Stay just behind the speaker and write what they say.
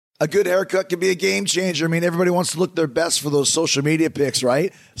A good haircut can be a game changer. I mean, everybody wants to look their best for those social media pics,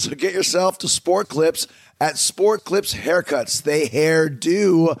 right? So get yourself to Sport Clips at Sport Clips Haircuts. They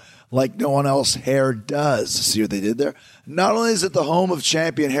hairdo like no one else hair does. See what they did there? Not only is it the home of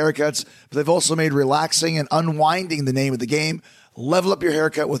champion haircuts, but they've also made relaxing and unwinding the name of the game. Level up your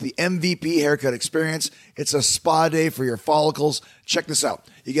haircut with the MVP haircut experience. It's a spa day for your follicles. Check this out.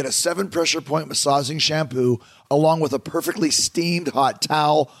 You get a 7 pressure point massaging shampoo along with a perfectly steamed hot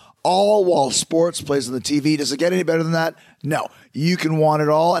towel, all while sports plays on the TV. Does it get any better than that? No. You can want it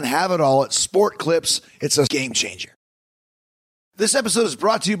all and have it all at Sport Clips. It's a game changer. This episode is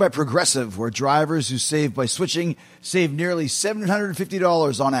brought to you by Progressive, where drivers who save by switching save nearly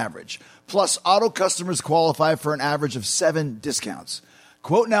 $750 on average. Plus, auto customers qualify for an average of 7 discounts.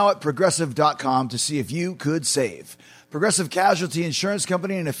 Quote now at Progressive.com to see if you could save. Progressive Casualty Insurance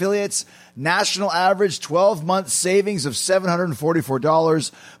Company and Affiliates, national average 12-month savings of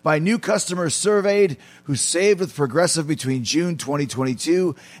 $744 by new customers surveyed who saved with Progressive between June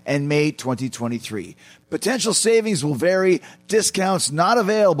 2022 and May 2023. Potential savings will vary. Discounts not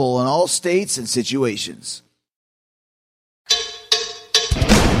available in all states and situations.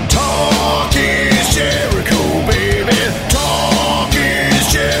 Talk is Jericho, baby. Talk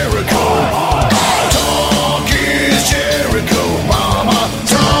is Jericho. Talk is Jericho, mama.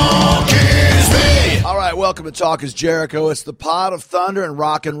 Talk is me. All right, welcome to Talk is Jericho. It's the pod of thunder and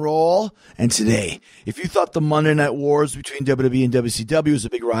rock and roll. And today, if you thought the Monday Night Wars between WWE and WCW was a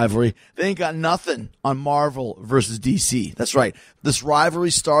big rivalry, they ain't got nothing on Marvel versus DC. That's right. This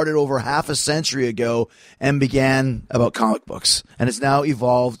rivalry started over half a century ago and began about comic books. And it's now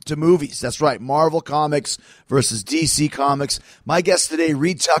evolved to movies. That's right. Marvel Comics versus DC Comics. My guest today,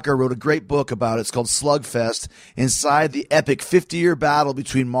 Reed Tucker, wrote a great book about it. It's called Slugfest, inside the epic 50-year battle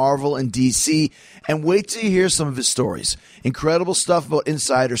between Marvel and DC. And wait till you hear some of his stories. Incredible stuff about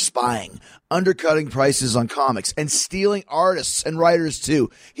insider spying, undercutting prices on comics, and stealing artists and writers too.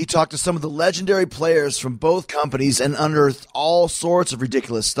 He talked to some of the legendary players from both companies and unearthed all sorts of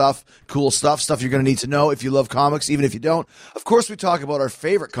ridiculous stuff, cool stuff you're going to need to know if you love comics, even if you don't. Of course, we talk about our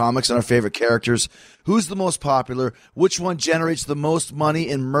favorite comics and our favorite characters, who's the most popular, which one generates the most money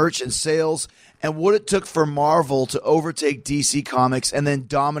in merch and sales, and what it took for Marvel to overtake DC Comics and then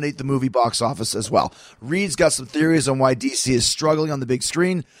dominate the movie box office as well. Reed's got some theories on why DC is struggling on the big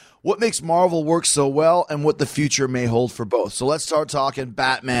screen, what makes Marvel work so well, and what the future may hold for both. So let's start talking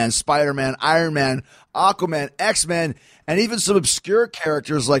Batman, Spider-Man, Iron Man, Aquaman, X-Men, and even some obscure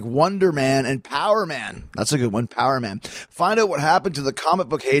characters like Wonder Man and Power Man. That's a good one, Power Man. Find out what happened to the comic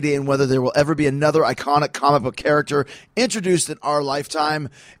book heyday and whether there will ever be another iconic comic book character introduced in our lifetime.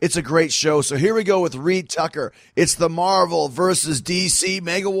 It's a great show. So here we go with Reed Tucker. It's the Marvel versus DC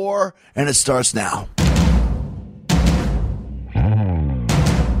Mega War, and it starts now.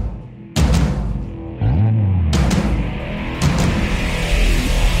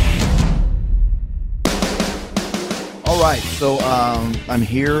 All right, so I'm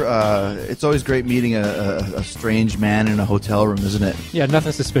here. It's always great meeting a strange man in a hotel room, isn't it? Yeah,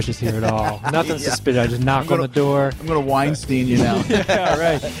 nothing suspicious here at all. Nothing suspicious. I just knock on the door. I'm going to Weinstein you now. Yeah,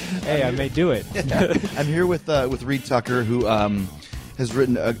 right. Hey, I may do it. I'm here with Reed Tucker, who has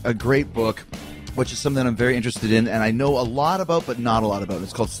written a great book, which is something that I'm very interested in, and I know a lot about, but not a lot about.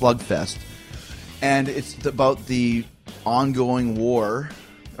 It's called Slugfest, and it's about the ongoing war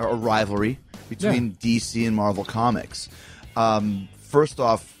or rivalry between DC and Marvel Comics. First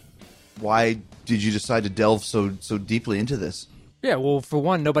off, why did you decide to delve so deeply into this? Yeah, well, for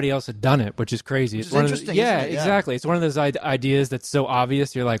one, nobody else had done it, which is crazy. It's interesting. Yeah, exactly. It's one of those ideas that's so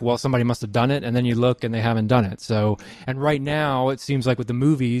obvious. You're like, well, somebody must have done it, and then you look and they haven't done it. So, and right now, it seems like with the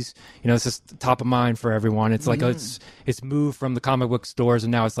movies, it's just top of mind for everyone. It's like it's moved from the comic book stores,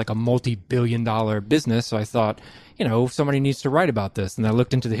 and now it's like a multi-billion-dollar business. So I thought, somebody needs to write about this. And I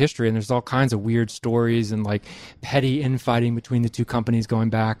looked into the history, and there's all kinds of weird stories and like petty infighting between the two companies going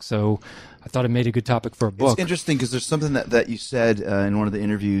back. So I thought it made a good topic for a book. It's interesting because there's something that you said in one of the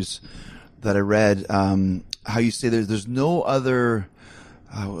interviews that I read, how you say there's no other,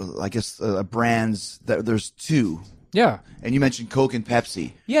 brands, that there's two. Yeah. And you mentioned Coke and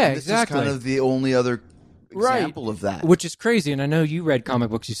Pepsi. Yeah, and exactly. This is kind of the only other example of that. Which is crazy, and I know you read comic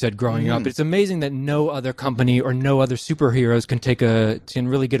books, you said, growing up. It's amazing that no other company or no other superheroes can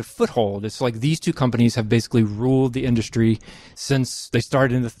really get a foothold. It's like these two companies have basically ruled the industry since they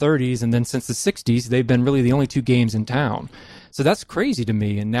started in the 30s, and then since the 60s, they've been really the only two games in town. So that's crazy to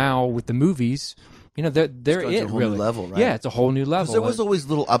me, and now with the movies, they're it's a whole new level, right? Yeah, it's a whole new level. There was always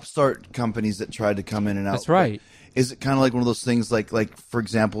little upstart companies that tried to come in and out. That's right. Is it kind of like one of those things like for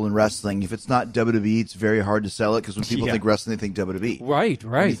example in wrestling, if it's not WWE, it's very hard to sell it because when people think wrestling, they think WWE. Right.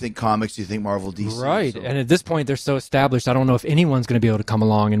 When you think comics, you think Marvel, DC. Right, so- and at this point, they're so established. I don't know if anyone's going to be able to come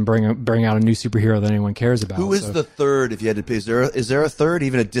along and bring out a new superhero that anyone cares about. Who is the third? If you had to pick, is there a third,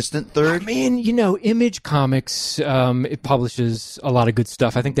 even a distant third? I mean, Image Comics, it publishes a lot of good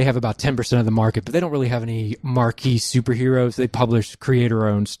stuff. I think they have about 10% of the market, but they don't really have any marquee superheroes. They publish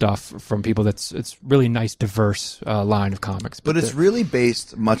creator-owned stuff from people. It's really nice, diverse line of comics. But it's really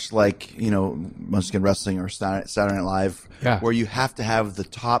based much like, Once Again Wrestling or Saturday Night Live, where you have to have the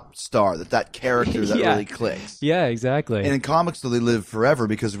top star, that character that really clicks. Yeah, exactly. And in comics, though, they live forever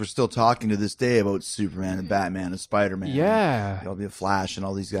because we're still talking to this day about Superman and Batman and Spider-Man. Yeah. And, there'll be a Flash and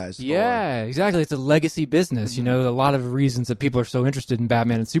all these guys. Yeah, exactly. It's a legacy business. A lot of reasons that people are so interested in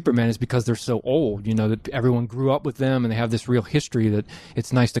Batman and Superman is because they're so old, that everyone grew up with them and they have this real history that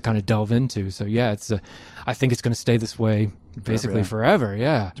it's nice to kind of delve into. So, yeah, I think it's going to stay this way basically forever.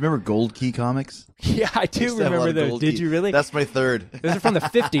 Yeah. Do you remember Gold Key comics? Yeah, I do remember those. Did you really? That's my third. Those are from the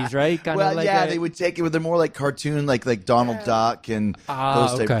 50s, right? They would take it, but they're more like cartoon, like Donald Duck and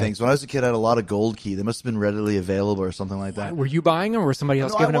those type of things. When I was a kid, I had a lot of Gold Key. They must have been readily available or something like that. Were you buying them or was somebody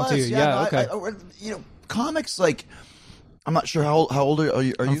else giving them to you? Yeah, okay. Comics, like, I'm not sure how old are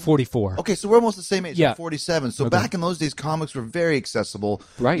you? I'm 44. Okay, so we're almost the same age. Yeah. I'm 47. So back in those days, comics were very accessible.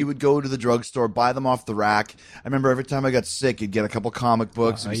 Right. You would go to the drugstore, buy them off the rack. I remember every time I got sick, you'd get a couple comic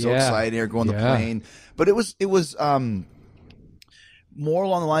books. You'd be so excited or go on the plane. But it was more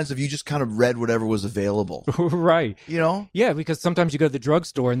along the lines of you just kind of read whatever was available. Right. Yeah, because sometimes you go to the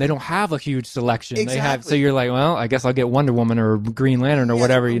drugstore and they don't have a huge selection. Exactly. So you're like, well, I guess I'll get Wonder Woman or Green Lantern or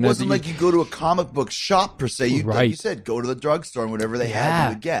whatever. It wasn't like you go to a comic book shop per se. You, Right. like you said, go to the drugstore and whatever they had, you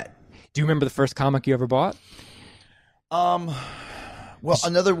would get. Do you remember the first comic you ever bought? Well,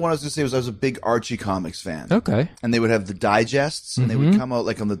 another one I was going to say was I was a big Archie Comics fan. Okay. And they would have the digests, and they would come out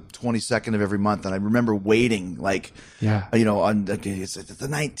like on the 22nd of every month. And I remember waiting, on it's the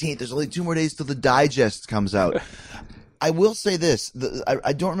 19th. There's only 2 more days till the digest comes out. I will say this: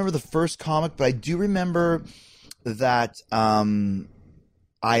 I don't remember the first comic, but I do remember that I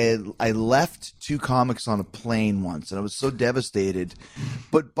left 2 comics on a plane once, and I was so devastated.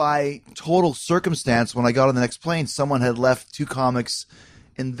 But by total circumstance, when I got on the next plane, someone had left 2 comics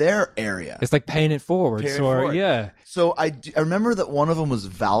in their area. It's like paying it forward. Yeah. So I remember that one of them was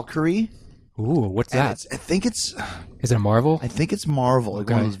Valkyrie. Ooh, what's And that? I think it's Is it a Marvel? I think it's Marvel. Like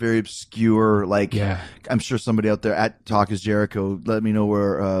one of those very obscure, I'm sure somebody out there at Talk is Jericho, let me know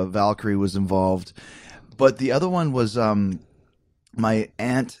where Valkyrie was involved. But the other one was my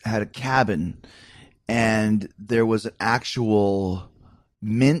aunt had a cabin, and there was an actual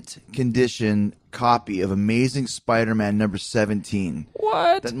mint condition copy of Amazing Spider-Man number 17.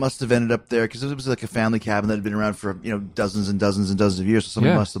 What? That must have ended up there because it was like a family cabin that had been around for dozens and dozens and dozens of years. So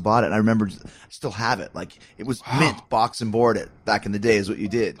somebody must have bought it. And I remember, I still have it. Like it was mint, box and board it back in the day is what you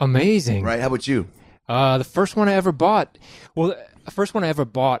did. Amazing. Right? How about you? The first one I ever bought. Well, the first one I ever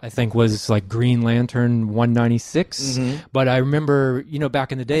bought, I think, was like Green Lantern 196. But I remember,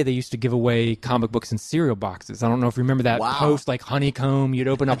 back in the day, they used to give away comic books in cereal boxes. I don't know if you remember that post, like Honeycomb. You'd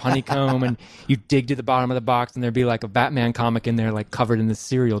open up Honeycomb and you'd dig to the bottom of the box, and there'd be like a Batman comic in there, like covered in the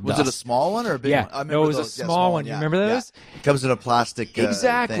cereal dust. Was it a small one or a big one? Yeah, no, it was a small one. You remember those? Yeah. It comes in a plastic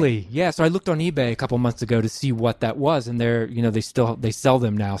Exactly. thing. Yeah. So I looked on eBay a couple months ago to see what that was, and they're, they sell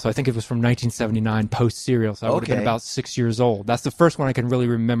them now. So I think it was from 1979 post cereal. So I would have been about 6 years old. That's the first one I can really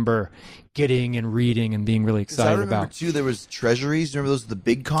remember getting and reading and being really excited I remember about. Too, there was Treasuries. Remember those, the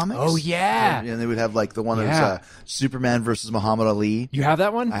big comics? Oh, yeah. And they would have like the one that was Superman versus Muhammad Ali. You have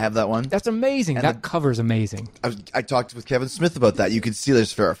that one? I have that one. That's amazing. And that cover's amazing. I talked with Kevin Smith about that. You could see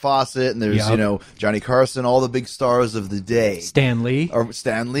there's Farrah Fawcett and there's, Johnny Carson, all the big stars of the day. Stan Lee.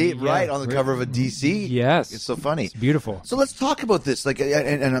 Right, on the cover of a DC. Yes. It's so funny. It's beautiful. So let's talk about this.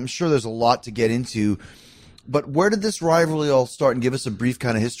 And I'm sure there's a lot to get into. But where did this rivalry all start? And give us a brief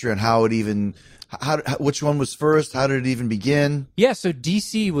kind of history on how it even, which one was first? How did it even begin? Yeah, so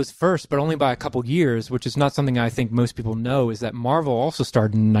DC was first, but only by a couple years, which is not something I think most people know, is that Marvel also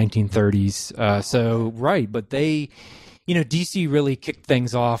started in the 1930s. But they, DC really kicked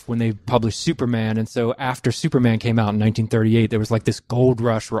things off when they published Superman. And so after Superman came out in 1938, there was like this gold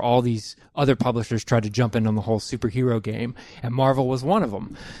rush where all these other publishers tried to jump in on the whole superhero game, and Marvel was one of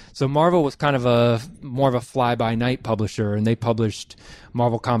them. So Marvel was kind of more of a fly-by-night publisher, and they published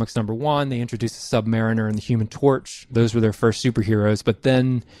Marvel Comics #1. They introduced the Submariner and the Human Torch. Those were their first superheroes, but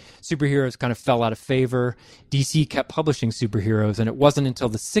then superheroes kind of fell out of favor. DC kept publishing superheroes, and it wasn't until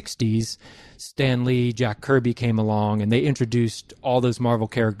the 60s Stan Lee, Jack Kirby came along, and They introduced all those Marvel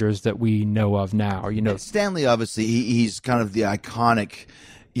characters that we know of now. You know, Stanley, obviously, he's kind of the iconic,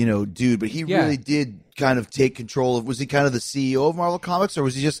 dude, but he really did kind of take control of. Was he kind of the CEO of Marvel Comics, or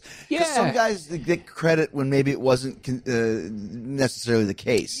was he just? Because some guys they get credit when maybe it wasn't necessarily the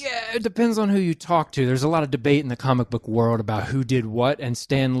case. Yeah, it depends on who you talk to. There's a lot of debate in the comic book world about who did what, and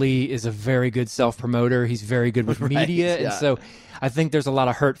Stan Lee is a very good self-promoter. He's very good with media, and so I think there's a lot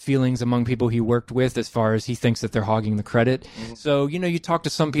of hurt feelings among people he worked with as far as he thinks that they're hogging the credit. So, you talk to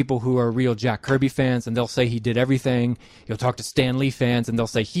some people who are real Jack Kirby fans, and they'll say he did everything. You'll talk to Stan Lee fans, and they'll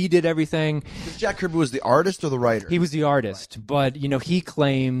say he did everything. Jack Kirby was the artist or the writer? He was the artist, but, he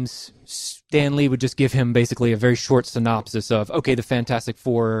claims Stan Lee would just give him basically a very short synopsis of, okay, the Fantastic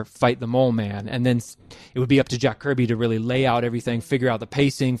Four fight the Mole Man, and then it would be up to Jack Kirby to really lay out everything, figure out the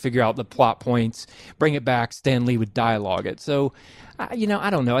pacing, figure out the plot points, bring it back. Stan Lee would dialogue it. So, I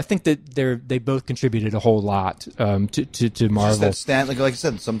don't know. I think that they both contributed a whole lot to Marvel. Just that Stan, like I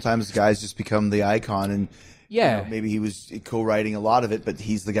said, sometimes guys just become the icon, and maybe he was co-writing a lot of it, but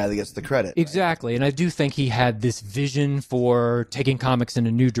he's the guy that gets the credit. Exactly. And I do think he had this vision for taking comics in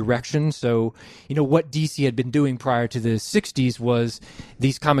a new direction. So, what DC had been doing prior to the 60s was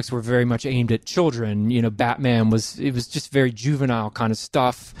these comics were very much aimed at children. Batman was just very juvenile kind of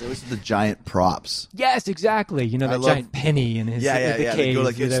stuff. There was the giant props. Yes, exactly. The giant penny in his the cave. They go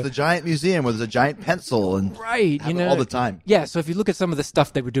it's the giant museum where there's a giant pencil and right, all the time. Yeah, so if you look at some of the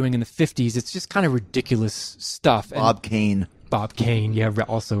stuff they were doing in the 50s, it's just kind of ridiculous stuff. Bob Kane,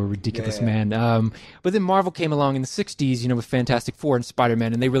 also a ridiculous man. But then Marvel came along in the 60s, with Fantastic Four and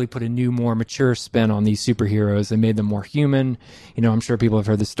Spider-Man, and they really put a new, more mature spin on these superheroes. They made them more human. I'm sure people have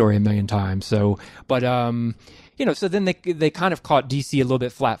heard this story a million times. So, but so then they kind of caught DC a little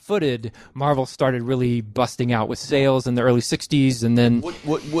bit flat-footed. Marvel started really busting out with sales in the early 60s, and then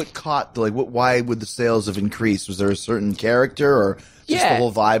what caught why would the sales have increased? Was there a certain character or just the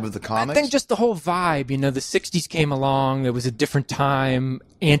whole vibe of the comics? I think just the whole vibe. The 60s came along. It was a different time.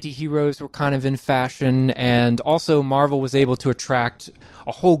 Anti-heroes were kind of in fashion, and also Marvel was able to attract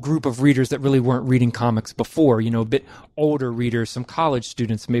a whole group of readers that really weren't reading comics before, a bit older readers, some college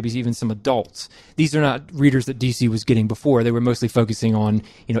students, maybe even some adults. These are not readers that DC was getting before. They were mostly focusing on,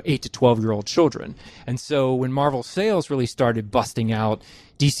 8 to 12-year-old children. And so when Marvel sales really started busting out,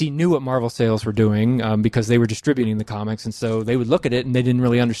 DC knew what Marvel sales were doing because they were distributing the comics, and so they would look at it and they didn't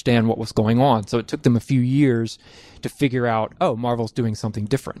really understand what was going on. So it took them a few years to figure out, oh, Marvel's doing something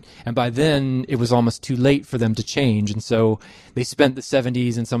different. And by then, it was almost too late for them to change. And so they spent the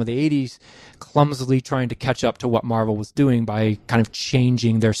 70s and some of the 80s clumsily trying to catch up to what Marvel was doing by kind of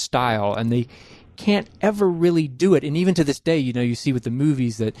changing their style. And they can't ever really do it. And even to this day, you see with the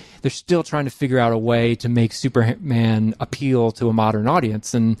movies that they're still trying to figure out a way to make Superman appeal to a modern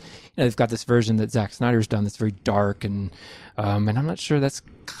audience. And they've got this version that Zack Snyder's done that's very dark, and I'm not sure that's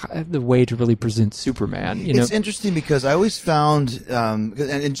the way to really present Superman. It's interesting because I always found,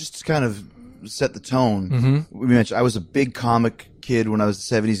 and just to kind of set the tone, we mentioned I was a big comic kid when I was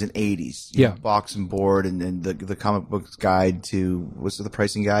the 70s and 80s. Box and board and the comic books guide to, what's the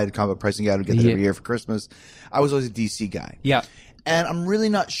pricing guide? The comic book pricing guide would get that every year for Christmas. I was always a DC guy. Yeah. And I'm really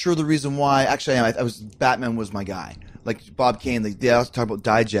not sure the reason why. Actually, I was Batman was my guy. Like Bob Kane, they also talk about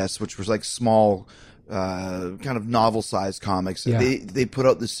digests, which was like small, kind of novel-sized comics. Yeah. They put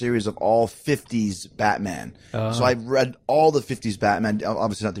out this series of all 50s Batman. So I read all the 50s Batman,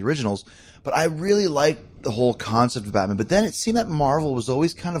 obviously not the originals, but I really liked the whole concept of Batman. But then it seemed that Marvel was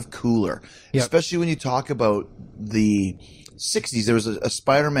always kind of cooler, especially when you talk about the 60s. There was a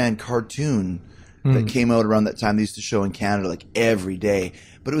Spider-Man cartoon that came out around that time. They used to show in Canada like every day.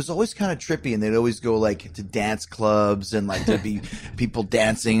 But it was always kind of trippy, and they'd always go like to dance clubs, and like there'd be people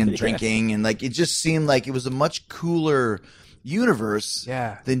dancing and drinking, and like it just seemed like it was a much cooler universe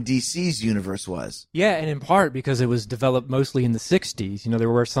than DC's universe was. Yeah, and in part because it was developed mostly in the 60s. There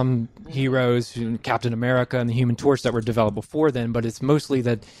were some heroes, Captain America and the Human Torch, that were developed before then, but it's mostly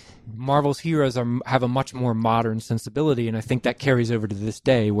that Marvel's heroes have a much more modern sensibility, and I think that carries over to this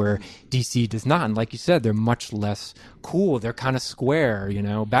day where DC does not. And like you said, they're much less cool. They're kind of square,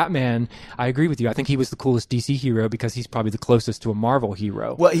 Batman, I agree with you. I think he was the coolest DC hero because he's probably the closest to a Marvel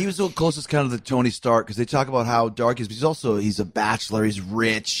hero. Well, he was the closest kind of to Tony Stark because they talk about how dark he is, but he's a bachelor, he's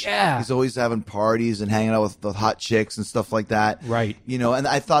rich. Yeah. He's always having parties and hanging out with the hot chicks and stuff like that. Right. And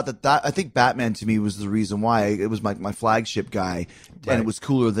I thought I think Batman to me was the reason why. It was my flagship guy, and it was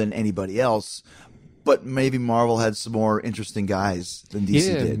cooler than anybody else. But maybe Marvel had some more interesting guys than DC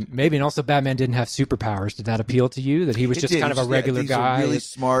did. Maybe, and also Batman didn't have superpowers. Did that appeal to you? That he was just kind of a regular guy? A really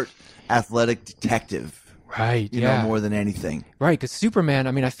smart, athletic detective. Right. You know, more than anything. Right, because Superman,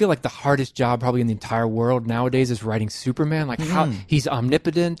 I mean, I feel like the hardest job probably in the entire world nowadays is writing Superman. Like, how he's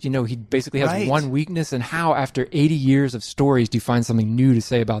omnipotent, you know, he basically has one weakness, and how after 80 years of stories do you find something new to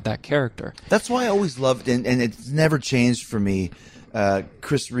say about that character? That's why I always loved, and it's never changed for me,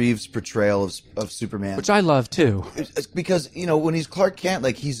 Chris Reeves' portrayal of Superman. Which I love, too. It's because, you know, when he's Clark Kent,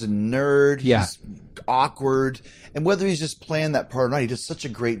 like, he's a nerd, he's awkward, and whether he's just playing that part or not, he does such a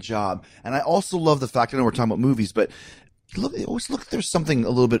great job. And I also love the fact, I know we're talking about movies, but I always look, there's something a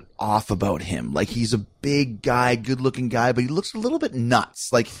little bit off about him. Like, he's a big guy, good-looking guy, but he looks a little bit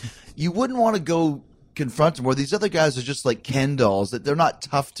nuts. Like, you wouldn't want to go confront him, where these other guys are just like Ken dolls, that they're not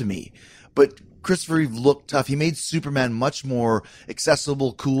tough to me. But Christopher Reeve looked tough. He made Superman much more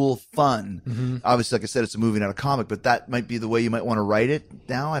accessible, cool, fun. Obviously, like I said, it's a movie, not a comic, but that might be the way you might want to write it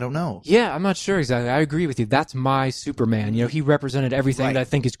now. I don't know. Yeah, I'm not sure exactly. I agree with you. That's my Superman. You know, he represented everything that I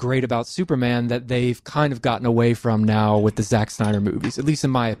think is great about Superman that they've kind of gotten away from now with the Zack Snyder movies, at least in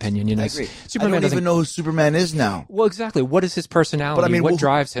my opinion. You know, I agree. Superman I don't even know who Superman is now. Well, exactly. What is his personality? But I mean, what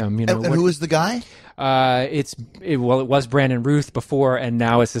drives him? You know, and who is the guy? It was Brandon Routh before, and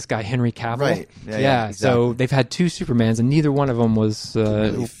now it's this guy Henry Cavill. Right. Yeah, exactly. So they've had two Supermans, and neither one of them was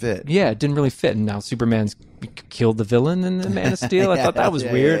didn't really fit. Yeah, it didn't really fit. And now Superman's killed the villain in the Man of Steel. I thought that was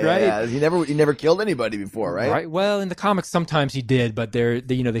weird, right? Yeah. He never killed anybody before, right? Right. Well, in the comics, sometimes he did, but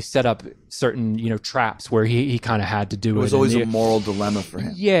they set up certain traps where he kind of had to do it. It was always a moral dilemma for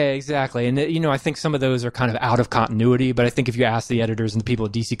him. Yeah, exactly. And I think some of those are kind of out of continuity. But I think if you ask the editors and the people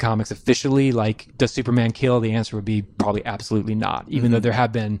at DC Comics officially, like, does Superman kill? The answer would be probably absolutely not. Even though there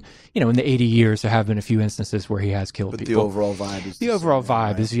have been, in the 80 years, there have been a few instances where he has killed people. But the overall vibe is the overall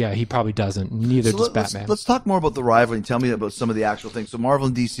vibe is he probably doesn't. Neither does Batman. Let's talk more about the rivalry and tell me about some of the actual things. So Marvel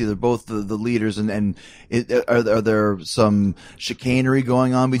and DC, they're both the leaders, are there some chicanery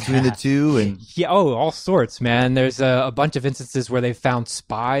going on between the two? And all sorts, man. There's a bunch of instances where they found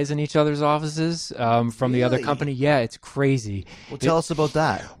spies in each other's offices from the other company. Yeah, it's crazy. Well, tell us about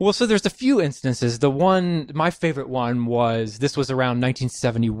that. Well, so there's a few instances. My favorite one was around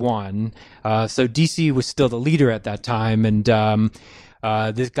 1971. So DC was still the leader at that time, and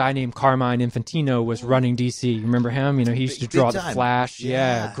this guy named Carmine Infantino was running DC. Remember him? He used to draw the Flash.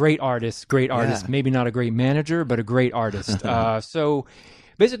 Yeah, great artist. Yeah. Maybe not a great manager, but a great artist. So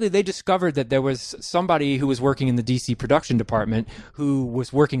basically, they discovered that there was somebody who was working in the DC production department who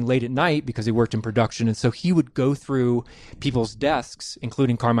was working late at night because he worked in production. And so he would go through people's desks,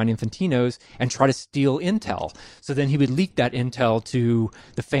 including Carmine Infantino's, and try to steal intel. So then he would leak that intel to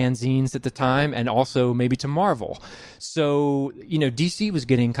the fanzines at the time and also maybe to Marvel. So, DC was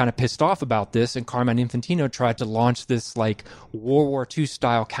getting kind of pissed off about this, and Carmine Infantino tried to launch this like World War II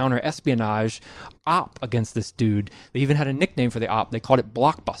style counter-espionage op against this dude. They even had a nickname for the op. They called it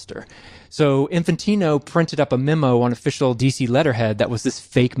Blockbuster. So Infantino printed up a memo on official DC letterhead that was this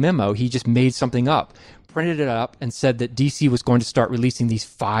fake memo. He just made something up, printed it up, and said that DC was going to start releasing these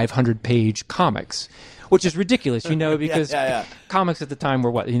 500-page comics, which is ridiculous, because comics at the time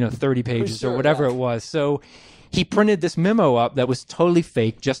were 30 pages or whatever it was. So he printed this memo up that was totally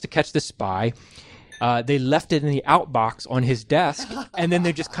fake just to catch the spy. They left it in the outbox on his desk, and then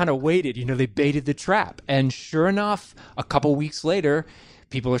they just kind of waited. They baited the trap. And sure enough, a couple weeks later,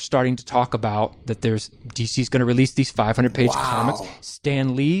 people are starting to talk about that DC's going to release these 500-page comics.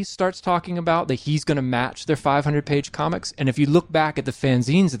 Stan Lee starts talking about that he's going to match their 500-page comics. And if you look back at the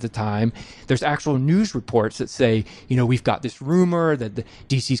fanzines at the time, there's actual news reports that say, we've got this rumor that the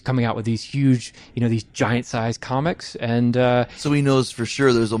DC's coming out with these huge, these giant-sized comics. And so he knows for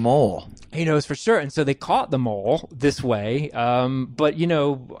sure there's a mole. He knows for sure. And so they caught the mole this way. But,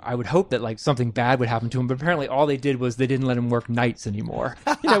 I would hope that something bad would happen to him. But apparently all they did was they didn't let him work nights anymore.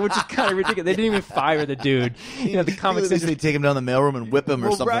 Which is kind of ridiculous. They didn't even fire the dude. The comics they take him down the mailroom and whip him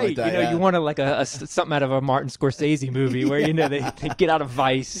or something like that. You want something out of a Martin Scorsese movie where they get out of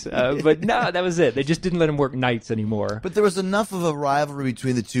Vice. But no, that was it. They just didn't let him work nights anymore. But there was enough of a rivalry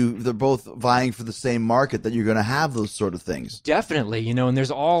between the two. They're both vying for the same market that you're going to have those sort of things. Definitely, and there's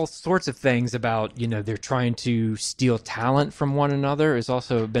all sorts of things about they're trying to steal talent from one another. It's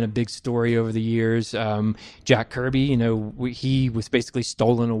also been a big story over the years. Jack Kirby, he was basically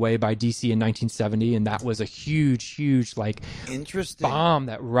stolen away by DC in 1970, and that was a huge interesting bomb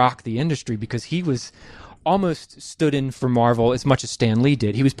that rocked the industry because he was almost stood in for Marvel as much as Stan Lee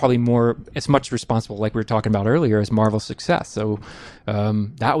did. He was probably as much responsible, like we were talking about earlier, as Marvel's success. So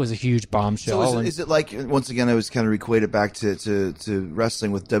that was a huge bombshell. So is it like, once again, I was kind of equate it back to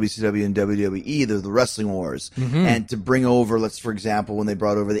wrestling with WCW and WWE, the wrestling wars, and to bring over, for example, when they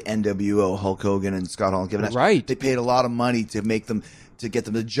brought over the NWO, Hulk Hogan and Scott Hall and Kevin Nash, right? They paid a lot of money to make them to get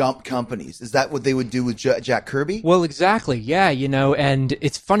them to jump companies. Is that what they would do with Jack Kirby? Well, exactly. Yeah, and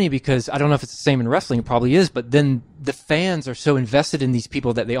it's funny because I don't know if it's the same in wrestling. It probably is, but then the fans are so invested in these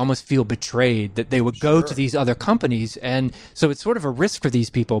people that they almost feel betrayed that they would go to these other companies. And so it's sort of a risk for these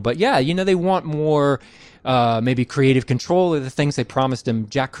people. But yeah, they want more maybe creative control of the things they promised him.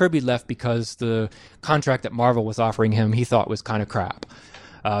 Jack Kirby left because the contract that Marvel was offering him, he thought was kind of crap.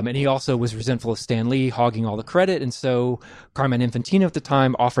 And he also was resentful of Stan Lee hogging all the credit. And so Carmine Infantino at the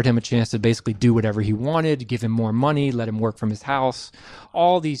time offered him a chance to basically do whatever he wanted, give him more money, let him work from his house,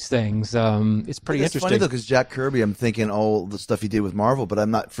 all these things. It's pretty interesting. It's funny, though, because Jack Kirby, I'm thinking all the stuff he did with Marvel, but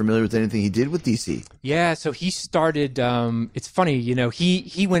I'm not familiar with anything he did with DC. Yeah, so he started, it's funny,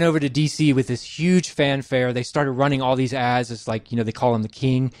 he went over to DC with this huge fanfare. They started running all these ads. It's like, they call him the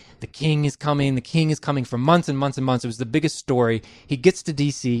King. The King is coming. The King is coming for months and months and months. It was the biggest story. He gets to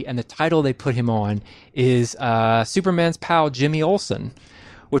DC, and the title they put him on is Superman's pal Jimmy Olsen,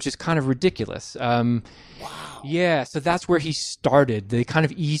 which is kind of ridiculous. Wow. Yeah, so that's where he started. They kind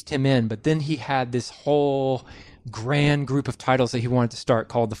of eased him in, but then he had this whole grand group of titles that he wanted to start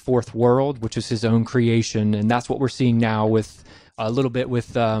called the Fourth World, which is his own creation, and that's what we're seeing now with a little bit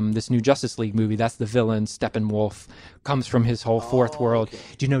with this new Justice League movie. That's the villain, Steppenwolf, comes from his whole Fourth World. Okay.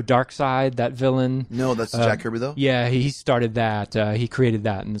 Do you know Darkseid, that villain? No, that's Jack Kirby, though? Yeah, he started that. He created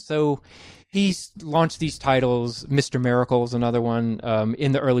that. And so he's launched these titles. Mr. Miracle's another one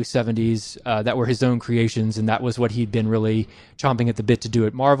in the early 70s that were his own creations, and that was what he'd been really chomping at the bit to do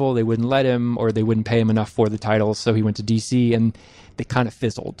at Marvel. They wouldn't let him, or they wouldn't pay him enough for the titles, so he went to DC, and they kind of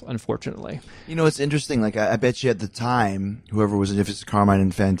fizzled, unfortunately. It's interesting. Like, I bet you at the time, whoever was, if it's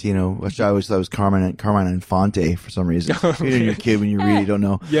Carmine Infantino, which I always thought was Carmine Infante for some reason. You're a kid when you read, you don't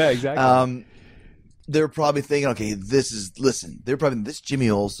know. Yeah, exactly. They're probably thinking, okay, they're probably, this Jimmy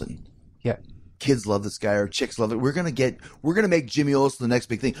Olsen. Yeah. Kids love this guy, or chicks love it. We're gonna make Jimmy Olsen the next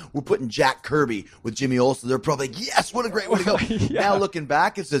big thing. We're putting Jack Kirby with Jimmy Olsen. They're probably like, yes, what a great way to go. Yeah. Now looking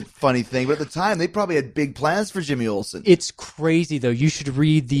back, it's a funny thing, but at the time they probably had big plans for Jimmy Olsen. It's crazy though. You should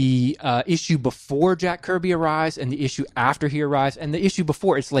read the issue before Jack Kirby arrives and the issue after he arrives. And the issue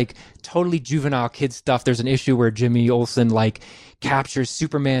before, it's like totally juvenile kid stuff. There's an issue where Jimmy Olsen captures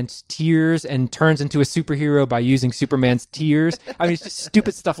Superman's tears and turns into a superhero by using Superman's tears. I mean, it's just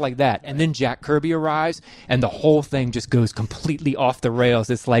stupid stuff like that. And then Jack Kirby arrives, and the whole thing just goes completely off the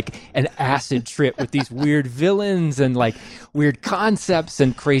rails. It's like an acid trip with these weird villains and weird concepts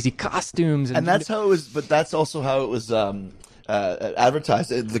and crazy costumes. And that's how it was, but that's also how it was advertised.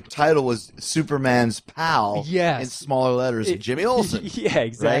 The title was Superman's pal. Yes. In smaller letters. Jimmy Olsen. Yeah,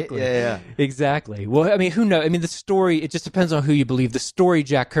 exactly. Right? Yeah. Exactly. Well, I mean, who knows? I mean, the story, it just depends on who you believe. The story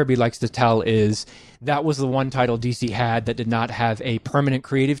Jack Kirby likes to tell is that was the one title DC had that did not have a permanent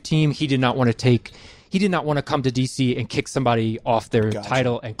creative team. He did not want to come to DC and kick somebody off their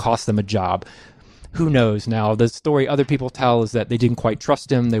title and cost them a job. Who knows now? The story other people tell is that they didn't quite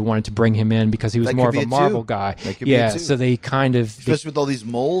trust him. They wanted to bring him in because he was more of a Marvel guy. Yeah, so they kind of... Especially with all these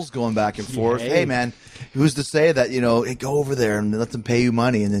moles going back and forth. Hey, man, who's to say that, hey, go over there and let them pay you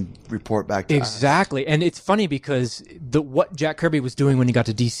money and then report back to us. Exactly. And it's funny because what Jack Kirby was doing when he got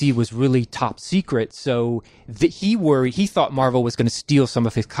to DC was really top secret. So he thought Marvel was going to steal some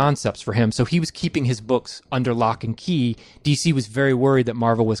of his concepts for him. So he was keeping his books under lock and key. DC was very worried that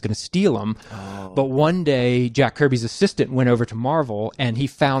Marvel was going to steal them. Oh. But one day, Jack Kirby's assistant went over to Marvel, and he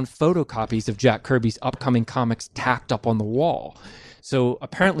found photocopies of Jack Kirby's upcoming comics tacked up on the wall. So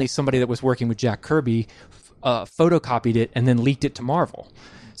apparently somebody that was working with Jack Kirby photocopied it and then leaked it to Marvel.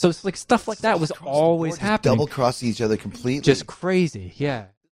 So it's like stuff like that was always happening. Double-crossing each other completely. Just crazy, yeah.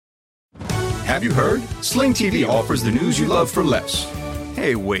 Have you heard? Sling TV offers the news you love for less.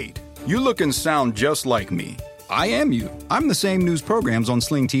 Hey, wait. You look and sound just like me. I am you. I'm the same news programs on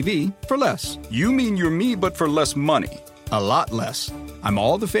Sling TV for less. You mean you're me, but for less money. A lot less. I'm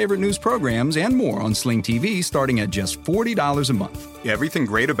all the favorite news programs and more on Sling TV starting at just $40 a month. Everything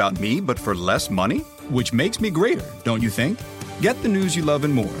great about me, but for less money? Which makes me greater, don't you think? Get the news you love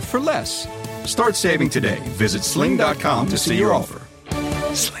and more for less. Start saving today. Visit sling.com to see your offer.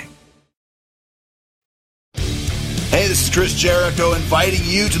 Sling. Hey, this is Chris Jericho inviting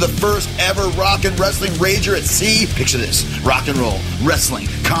you to the first ever Rock and Wrestling Rager at Sea. Picture this: rock and roll, wrestling,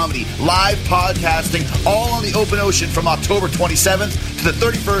 comedy, live podcasting, all on the open ocean from October 27th to the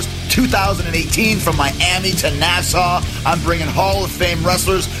 31st, 2018, from Miami to Nassau. I'm bringing Hall of Fame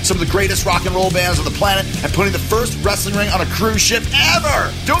wrestlers, some of the greatest rock and roll bands on the planet, and putting the first wrestling ring on a cruise ship ever.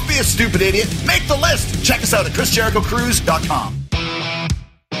 Don't be a stupid idiot. Make the list. Check us out at ChrisJerichoCruise.com.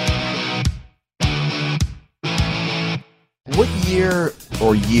 What year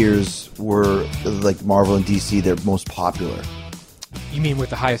or years were Marvel and DC their most popular? You mean with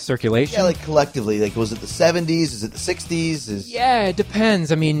the highest circulation? Yeah, like collectively. Like, was it the 70s? Is it the 60s? Yeah, it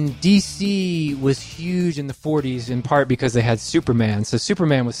depends. I mean, DC was huge in the 40s in part because they had Superman. So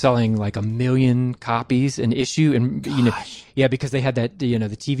Superman was selling like 1 million copies an issue, and yeah, because they had that the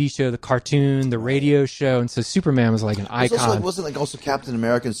TV show, the cartoon, the radio show, and so Superman was like an icon. Wasn't also Captain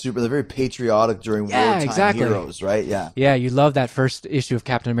America and Super? They're very patriotic during Yeah, wartime heroes, right? Yeah. Yeah, you love that first issue of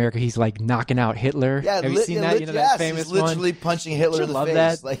Captain America. He's like knocking out Hitler. Yeah, have you seen that? That famous he's literally punching Hitler in the love face.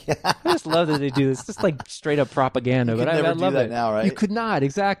 That? Like, I just love that they do this. It's just like straight up propaganda. But never I do love that it now, right? You could not,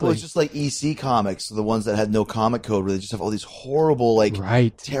 exactly. Well, it's just like EC Comics, the ones that had no comic code, where they just have all these horrible, like,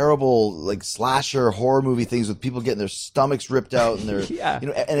 terrible, like slasher horror movie things with people getting their stomachs ripped out and their,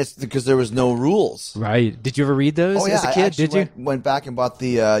 and it's because there was no rules. Right. Did you ever read those as a kid? Did you? Went back and bought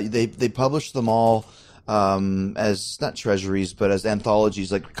the. They published them all as not treasuries, but as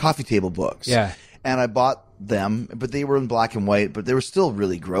anthologies, like coffee table books. Yeah. And I bought them, but they were in black and white, but they were still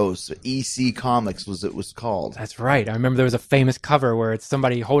really gross. EC Comics was called. That's right. I remember there was a famous cover where it's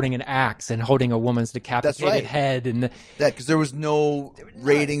somebody holding an axe and holding a woman's decapitated head, and because there was no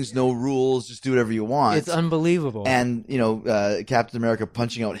ratings, no rules, just do whatever you want. It's unbelievable. And Captain America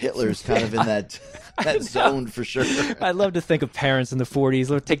punching out Hitler is kind of in that zone for sure. I love to think of parents in the 40s.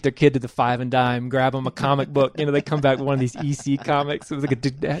 They'll take their kid to the Five and Dime, grab them a comic book. They come back with one of these EC comics with like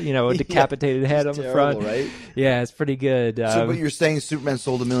a decapitated head on the front. Right? Yeah, it's pretty good. So, but you're saying Superman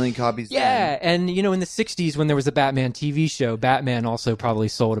sold 1 million copies? Yeah, and in the 60s when there was a Batman TV show, Batman also probably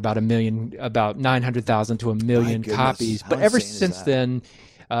sold about 900,000 to 1 million copies. But ever since then,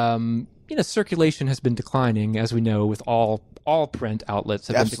 circulation has been declining, as we know, with all print outlets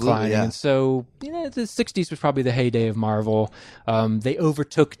have been declining. Yeah. And so, the 60s was probably the heyday of Marvel. They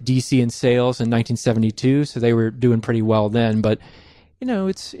overtook DC in sales in 1972, so they were doing pretty well then. But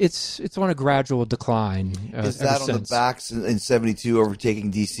it's on a gradual decline. Is that on the backs in 72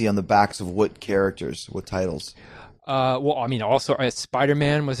 overtaking DC on the backs of what characters, what titles? Also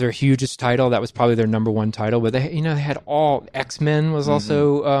Spider-Man was their hugest title. That was probably their number one title. But they had all X-Men was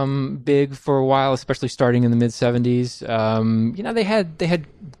also big for a while, especially starting in the mid 70s. They had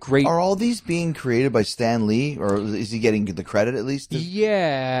great. Are all these being created by Stan Lee, or is he getting the credit at least?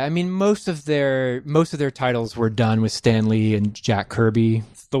 Yeah, I mean most of their titles were done with Stan Lee and Jack Kirby.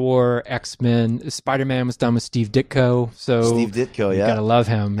 Thor, X-Men, Spider-Man was done with Steve Ditko. So Steve Ditko, you gotta love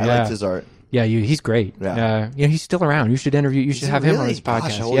him. I liked his art. Yeah, he's great. Yeah. He's still around. You should have him on his podcast.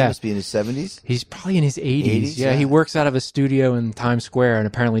 Gosh, how old he must be in his 70s? He's probably in his 80s. Yeah, he works out of a studio in Times Square and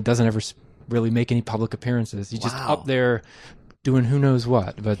apparently doesn't ever really make any public appearances. He's just up there doing who knows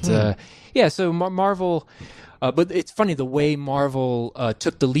what. But so Marvel. But it's funny, the way Marvel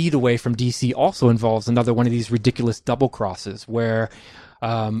took the lead away from DC also involves another one of these ridiculous double crosses where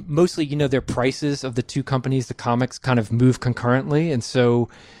mostly, their prices of the two companies, the comics, kind of move concurrently. And so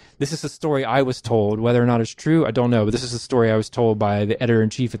this is a story I was told. Whether or not it's true, I don't know. But this is a story I was told by the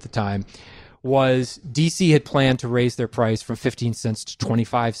editor-in-chief at the time. Was DC had planned to raise their price from 15 cents to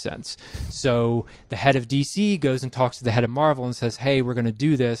 25 cents. So the head of DC goes and talks to the head of Marvel and says, hey, we're going to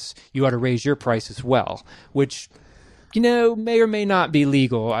do this. You ought to raise your price as well, which may or may not be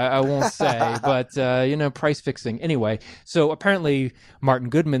legal. I won't say, but, price fixing. Anyway, so apparently Martin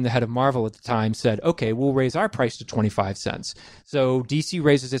Goodman, the head of Marvel at the time, said, okay, we'll raise our price to 25 cents. So DC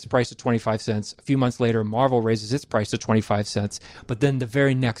raises its price to 25 cents. A few months later, Marvel raises its price to 25 cents. But then the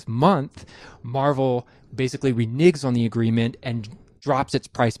very next month, Marvel basically reneges on the agreement and drops its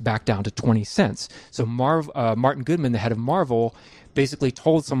price back down to 20 cents. So Martin Goodman, the head of Marvel, basically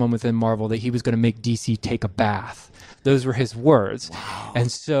told someone within Marvel that he was going to make DC take a bath. Those were his words. Wow.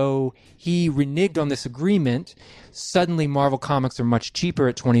 And so he reneged on this agreement. Suddenly, Marvel comics are much cheaper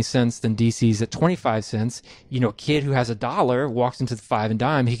at 20 cents than DC's at 25 cents. A kid who has $1 walks into the Five and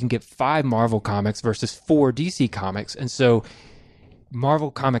Dime, he can get 5 Marvel comics versus 4 DC comics. And so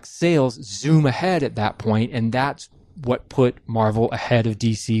Marvel Comics sales zoom ahead at that point, and that's what put Marvel ahead of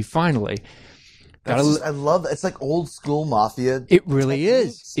DC finally. I love that. It's like old school mafia. It really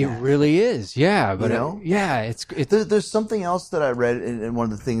is. It really is. Yeah. But it's there's something else that I read in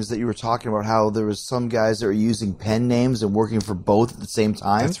one of the things that you were talking about, how there was some guys that were using pen names and working for both at the same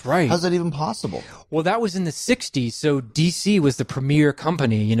time. That's right. How's that even possible? Well, that was in the 60s. So DC was the premier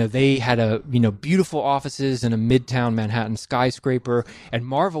company. They had beautiful offices in a midtown Manhattan skyscraper, and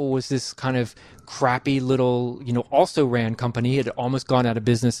Marvel was this kind of crappy little, also ran company. It had almost gone out of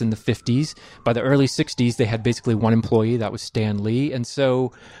business in the 50s. By the early 60s, they had basically one employee. That was Stan Lee. And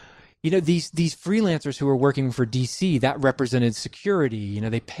so, these freelancers who were working for DC, that represented security.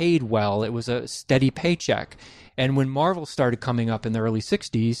 They paid well. It was a steady paycheck. And when Marvel started coming up in the early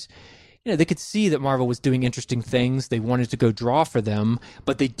 60s, they could see that Marvel was doing interesting things. They wanted to go draw for them,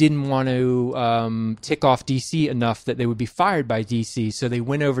 but they didn't want to tick off DC enough that they would be fired by DC. So they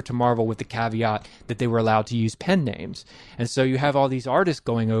went over to Marvel with the caveat that they were allowed to use pen names. And so you have all these artists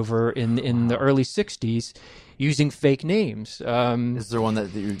going over in the early 60s using fake names. Is there one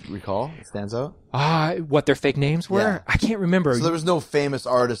that you recall that stands out? What their fake names were? Yeah. I can't remember. So there was no famous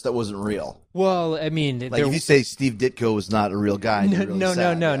artist that wasn't real. Well, I mean, Like if you say Steve Ditko was not a real guy, you're really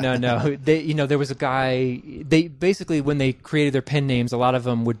sad. No. They, there was a guy. They basically, when they created their pen names, a lot of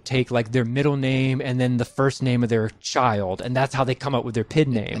them would take like their middle name and then the first name of their child, and that's how they come up with their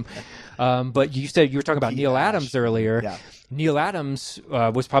pen name. But you said you were talking about Neil Adams earlier. Yeah. Neil Adams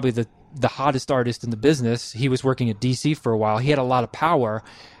was probably the hottest artist in the business. He was working at DC for a while. He had a lot of power.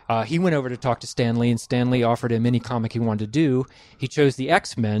 He went over to talk to Stan Lee, and Stan Lee offered him any comic he wanted to do. He chose the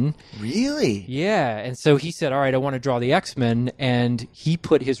X-Men. Really? Yeah, and so he said, all right, I want to draw the X-Men, and he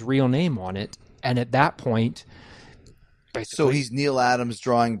put his real name on it. And at that point, basically... So he's Neil Adams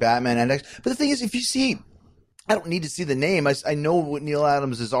drawing Batman and X. But the thing is, if you see... I don't need to see the name. I know what Neil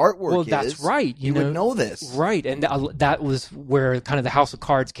Adams' artwork is. Well, that's right. You would know this. Right, and that was where kind of the House of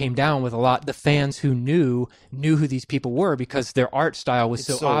Cards came down with a lot. The fans who knew who these people were because their art style was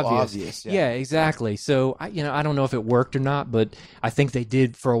so obvious. Yeah, exactly. So, I don't know if it worked or not, but I think they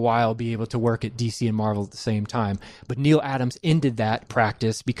did for a while be able to work at DC and Marvel at the same time. But Neil Adams ended that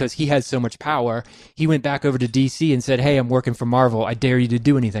practice because he had so much power. He went back over to DC and said, hey, I'm working for Marvel. I dare you to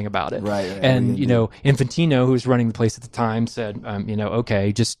do anything about it. Right. And, Infantino, who was running the place at the time, said,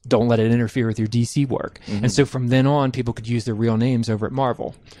 okay, just don't let it interfere with your DC work. Mm-hmm. And so from then on, people could use their real names over at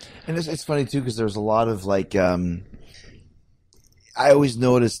Marvel. And it's funny, too, because there's a lot of, like, I always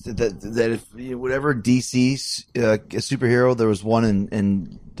noticed that if whatever DC superhero, there was one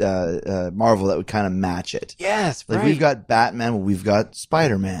in Marvel that would kind of match it. Yes, like right. We've got Batman, well, we've got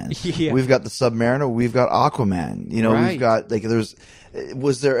Spider-Man. Yeah. We've got the Submariner, we've got Aquaman. Right. We've got, like,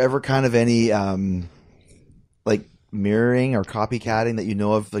 was there ever kind of any... like mirroring or copycatting that you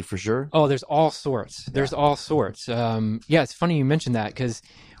know of, like, for sure? Oh, there's all sorts. There's all sorts. It's funny you mentioned that because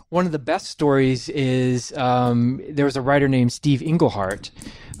one of the best stories is there was a writer named Steve Englehart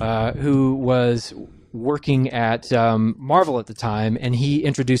who was working at Marvel at the time, and he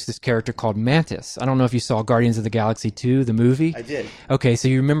introduced this character called Mantis. I don't know if you saw Guardians of the Galaxy 2, the movie. I did. Okay, so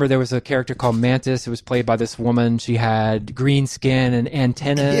you remember there was a character called Mantis. It was played by this woman. She had green skin and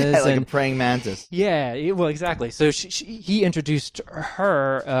antennas. Yeah, like a praying mantis. Yeah, well, exactly. So he introduced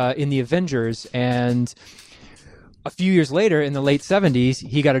her in the Avengers, and a few years later, in the late 70s,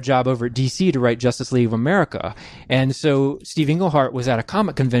 he got a job over at DC to write Justice League of America. And so Steve Englehart was at a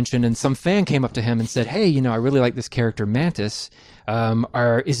comic convention, and some fan came up to him and said, hey, I really like this character Mantis.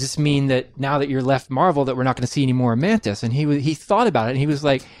 Is this mean that now that you're left Marvel that we're not going to see any more Mantis? And he thought about it, and he was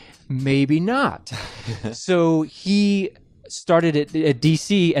like, maybe not. So he started at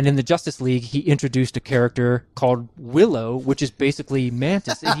DC, and in the Justice League, he introduced a character called Willow, which is basically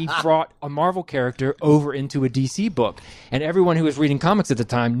Mantis, and he brought a Marvel character over into a DC book. And everyone who was reading comics at the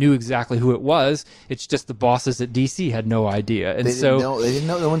time knew exactly who it was. It's just the bosses at DC had no idea. And they didn't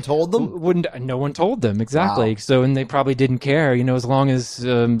know. No one told them? No one told them, exactly. Wow. So, and they probably didn't care. As long as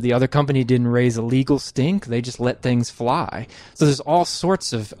the other company didn't raise a legal stink, they just let things fly. So there's all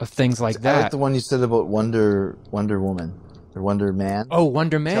sorts of things like that. I like the one you said about Wonder Woman. Or Wonder Man? Oh,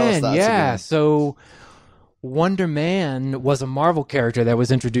 Wonder Man, yeah. So Wonder Man was a Marvel character that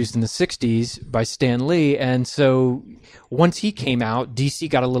was introduced in the 60s by Stan Lee, and so once he came out, DC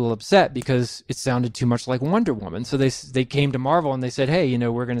got a little upset because it sounded too much like Wonder Woman. So they came to Marvel and they said, hey,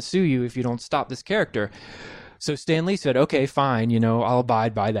 we're going to sue you if you don't stop this character. So Stan Lee said, okay, fine, I'll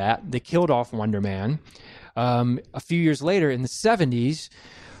abide by that. They killed off Wonder Man. A few years later, in the 70s,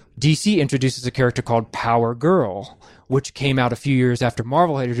 DC introduces a character called Power Girl, which came out a few years after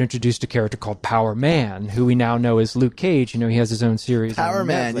Marvel had introduced a character called Power Man, who we now know as Luke Cage. He has his own series. Power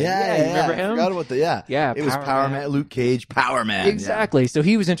Man, yeah. You remember him? I forgot about that, Yeah, it was Power Man, Luke Cage, Power Man. Exactly. Yeah. So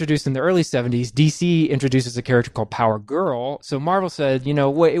he was introduced in the early 70s. DC introduces a character called Power Girl. So Marvel said, hey,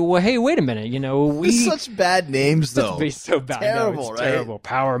 wait a minute. It's such bad names, though. It's so bad. Terrible, it's right? Terrible.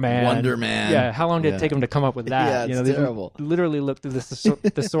 Power Man. Wonder Man. Yeah, how long did it take them to come up with that? Yeah, it's terrible. They literally looked through the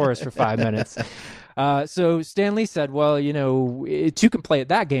thesaurus for 5 minutes. So Stan Lee said, well, two can play at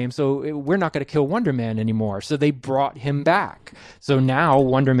that game, so we're not going to kill Wonder Man anymore. So they brought him back. So now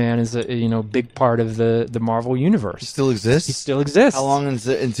Wonder Man is a big part of the Marvel universe. He still exists? He still exists. How long is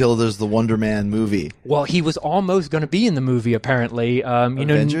it until there's the Wonder Man movie? Well, he was almost going to be in the movie, apparently.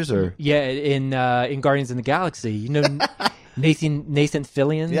 Avengers, or? Yeah, in Guardians of the Galaxy. Nathan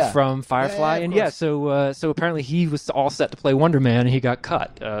Fillion Yeah. from Firefly, of and course. So apparently he was all set to play Wonder Man, and he got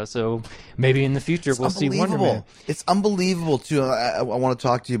cut. So maybe in the future we'll see Wonder Man. It's unbelievable too. I want to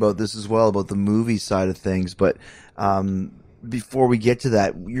talk to you about this as well, about the movie side of things. But before we get to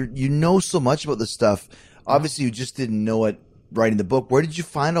that, you know so much about this stuff. Obviously, you just didn't know it writing the book. Where did you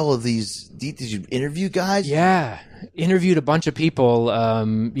find all of these? Did you interview guys? Yeah, interviewed a bunch of people.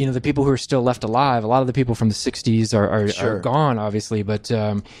 The people who are still left alive. A lot of the people from the '60s are gone, obviously. But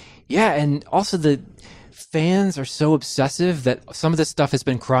and also the fans are so obsessive that some of this stuff has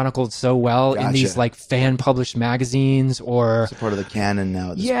been chronicled so well in these like fan published magazines or It's a part of the canon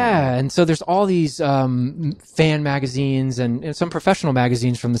now. At this point. and so there's all these fan magazines and some professional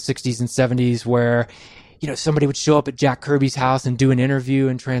magazines from the 60s and 70s where somebody would show up at Jack Kirby's house and do an interview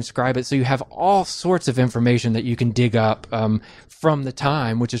and transcribe it. So you have all sorts of information that you can dig up from the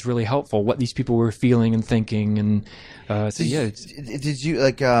time, which is really helpful, what these people were feeling and thinking. And Did you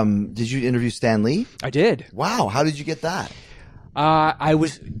interview Stan Lee? I did. Wow. How did you get that? I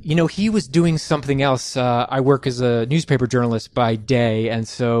was, he was doing something else. I work as a newspaper journalist by day. And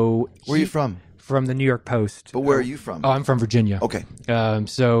so. Where are you from? From the New York Post. But where are you from? Oh, I'm from Virginia. Okay.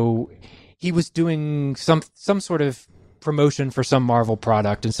 So he was doing some sort of promotion for some Marvel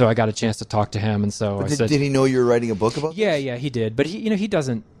product, and so I got a chance to talk to him. And so Did he know you were writing a book about? Yeah, he did. But he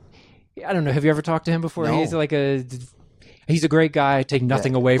doesn't. I don't know. Have you ever talked to him before? No. He's a great guy. I take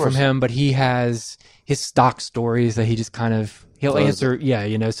nothing away from him, but he has his stock stories that he just kind of he'll answer.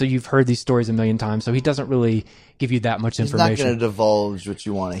 Yeah, so you've heard these stories a million times, so he doesn't really give you that much information. He's not going to divulge what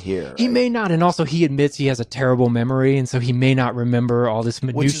you want to hear. Right? He may not, and also he admits he has a terrible memory, and so he may not remember all this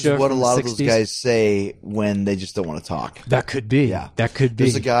minutia. Which is what a lot of 60s. those guys say when they just don't want to talk. That could be. Yeah. That could be.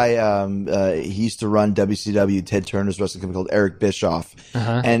 There's a guy, he used to run WCW, Ted Turner's wrestling company, called Eric Bischoff.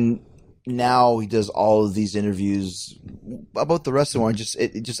 And now he does all of these interviews about the wrestling world.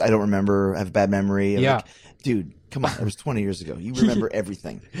 I don't remember. I have a bad memory. I'm like, dude, come on. It was 20 years ago. You remember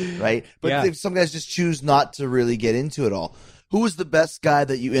everything, right? But some guys just choose not to really get into it all. Who was the best guy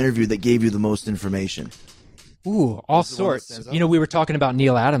that you interviewed that gave you the most information? Ooh, all sorts. We were talking about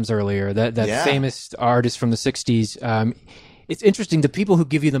Neil Adams earlier, that famous artist from the 60s. It's interesting. The people who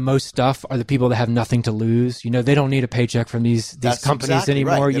give you the most stuff are the people that have nothing to lose. They don't need a paycheck from these companies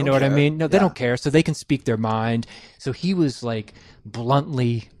anymore. Right. You know what I mean? No, they don't care. So they can speak their mind. So he was like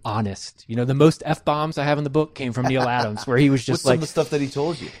bluntly honest. The most F-bombs I have in the book came from Neil Adams, where he was just What's some of the stuff that he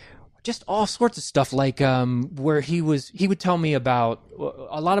told you? Just all sorts of stuff, like where he would tell me about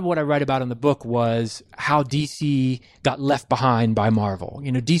a lot of what I write about in the book was how DC got left behind by Marvel.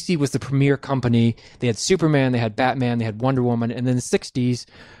 DC was the premier company. They had Superman, they had Batman, they had Wonder Woman, and then in the 60s,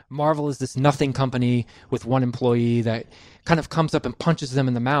 Marvel is this nothing company with one employee that kind of comes up and punches them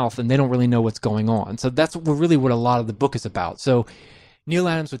in the mouth, and they don't really know what's going on. So that's really what a lot of the book is about. So Neil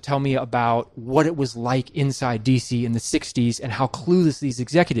Adams would tell me about what it was like inside DC in the 60s and how clueless these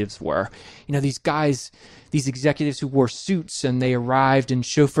executives were. These guys, these executives who wore suits and they arrived in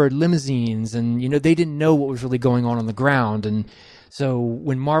chauffeured limousines and, they didn't know what was really going on the ground. And so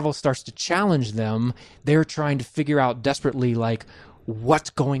when Marvel starts to challenge them, they're trying to figure out desperately, like,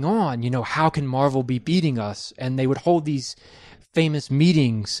 what's going on? How can Marvel be beating us? And they would hold these famous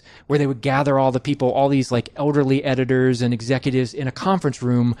meetings where they would gather all the people, all these like elderly editors and executives in a conference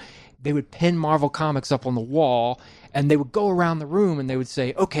room. They would pin Marvel Comics up on the wall and they would go around the room and they would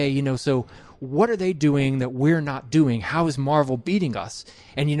say, okay, so what are they doing that we're not doing? How is Marvel beating us?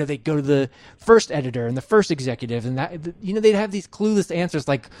 And, they'd go to the first editor and the first executive and that, they'd have these clueless answers.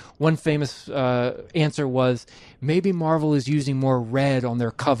 Like one famous answer was, maybe Marvel is using more red on their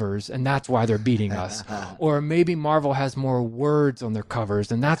covers and that's why they're beating us. Or maybe Marvel has more words on their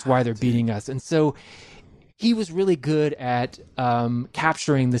covers and that's why they're beating us. And so he was really good at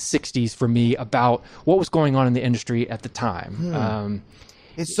capturing the 60s for me about what was going on in the industry at the time.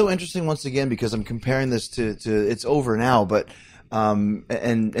 It's so interesting once again because I'm comparing this to it's over now, but and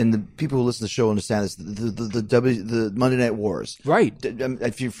the people who listen to the show understand this. The Monday Night Wars, right?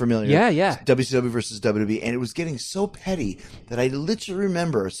 If you're familiar, yeah. WCW versus WWE, and it was getting so petty that I literally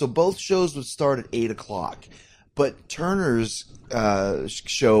remember. So both shows would start at 8:00, but Turner's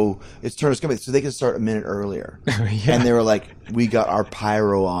show, it's Turner's Company, so they can start a minute earlier. And they were like, "We got our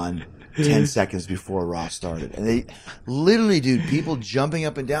pyro on 10 seconds before Raw started." And they literally, dude, people jumping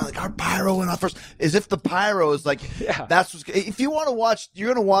up and down like, our pyro went off first, as if the pyro is like, that's what's, if you want to watch,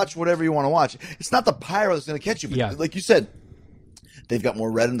 you're going to watch whatever you want to watch. It's not the pyro that's going to catch you. But like you said, they've got more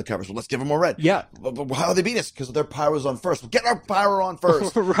red in the covers. Well, let's give them more red. Yeah. But how do they beat us? Because their pyro's on first. Well, get our pyro on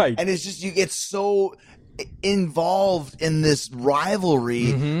first. Right. And it's just, you get so, involved in this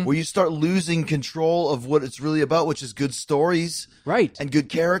rivalry where you start losing control of what it's really about, which is good stories, Right. and good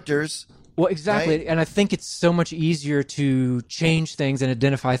characters. Well, exactly. Right? And I think it's so much easier to change things and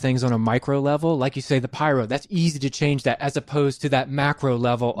identify things on a micro level. Like you say, the pyro, that's easy to change that, as opposed to that macro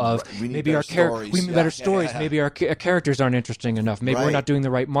level of We need maybe better our stories. we need Yeah. better stories. Maybe our characters aren't interesting enough. Maybe we're Right. not doing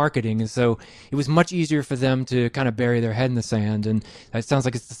the right marketing. And so it was much easier for them to kind of bury their head in the sand. And it sounds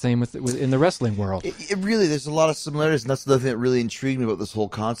like it's the same with in the wrestling world. It really, there's a lot of similarities, and that's the thing that really intrigued me about this whole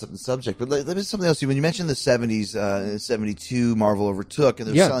concept and subject. But let me something else. When you mentioned the 70s, 72, Marvel overtook, and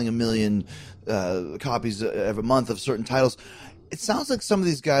they're Yeah. selling 1 million copies every month of certain titles. It sounds like some of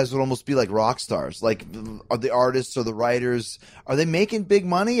these guys would almost be like rock stars. Like, are the artists or the writers, are they making big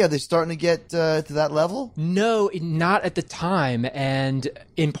money? Are they starting to get to that level? No, not at the time, and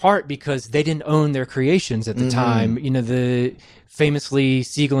in part because they didn't own their creations at the time. You know, the famously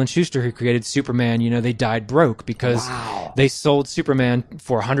Siegel and Schuster, who created Superman, you know, they died broke because they sold Superman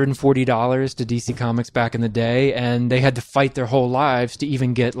for $140 to DC Comics back in the day, and they had to fight their whole lives to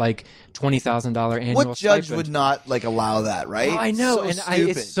even get like $20,000 annual What judge stipend. would not like allow that, right? Well, I know, So and stupid.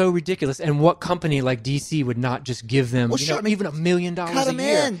 it's so ridiculous. And what company like DC would not just give them, Well, you sure, know, I mean, even $1 million cut a 'em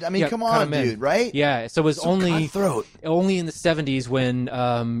year? in. I mean, come cut on, 'em in. dude, right? Yeah, so it was So only cutthroat. in the 70s when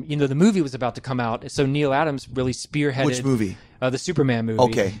you know, the movie was about to come out. So Neil Adams really spearheaded Which movie? The Superman movie.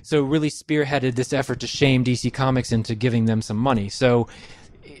 Okay. So really spearheaded this effort to shame DC Comics into giving them some money. So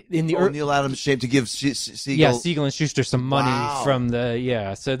in the Neil Adams shaped to give Siegel. yeah, Siegel and Schuster some money Wow. from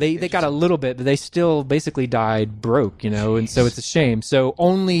so they got a little bit, but they still basically died broke, you know, and so it's a shame. So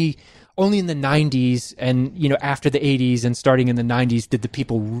only in the 90s and, you know, after the 80s and starting in the 90s did the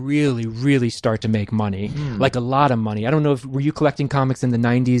people really, really start to make money, like a lot of money. I don't know if, were you collecting comics in the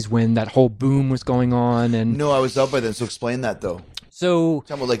 90s when that whole boom was going on? And No, I was out by then, so explain that, though. so,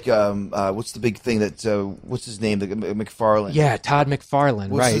 Talking about, like, what's the big thing that, what's his name, McFarlane? yeah, Todd McFarlane,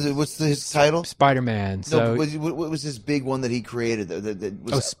 What's right. his title? Spider-Man. No, So, what was his big one that he created? That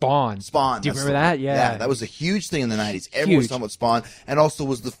was Spawn. Spawn. Do you that's remember the- that? Yeah. that was a huge thing in the 90s. Everyone was Huge. talking about Spawn, and also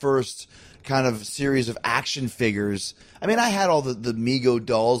was the first kind of series of action figures. I mean, I had all the Mego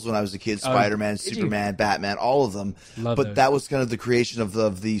dolls when I was a kid, Spider-Man, did you? Superman, Batman, all of them. Love but those. that was kind of the creation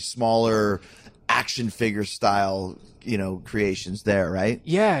of the smaller action figure style, you know, creations there, right?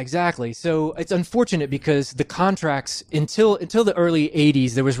 Yeah, exactly. So it's unfortunate because the contracts until the early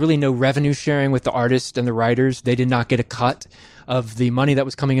 80s, there was really no revenue sharing with the artists and the writers. They did not get a cut of the money that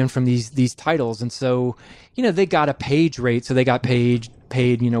was coming in from these titles. And so, you know, they got a page rate, so they got paid,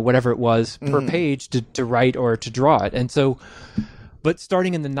 you know, whatever it was per page to write or to draw it. And so, but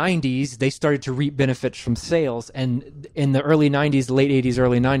starting in the 90s, they started to reap benefits from sales. And in the early 90s, late 80s,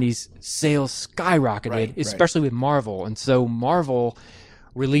 early 90s, sales skyrocketed, Right. especially with Marvel. And so Marvel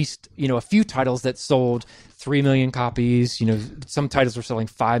released, you know, a few titles that sold 3 million copies. You know, some titles were selling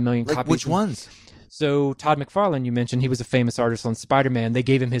 5 million Like, copies. which ones? So Todd McFarlane, you mentioned, he was a famous artist on Spider-Man. They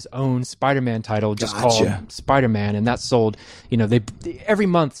gave him his own Spider-Man title just Gotcha. called Spider-Man, and that sold, you know, every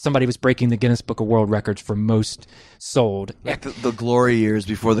month somebody was breaking the Guinness Book of World Records for most sold. Like the glory years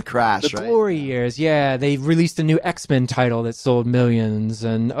before the crash, The right? glory years, yeah. They released a new X-Men title that sold millions,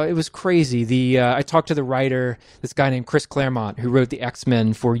 and it was crazy. I talked to the writer, this guy named Chris Claremont, who wrote the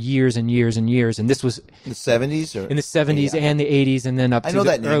X-Men for years and years and years, and this was In the 70s? Or? in the 70s and the 80s, and then up I to know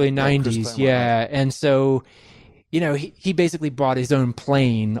the that name. early Yeah, Chris 90s. Claremont, Yeah, and so, you know, he basically bought his own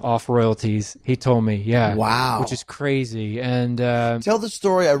plane off royalties. He told me, yeah, Wow. which is crazy. And Tell the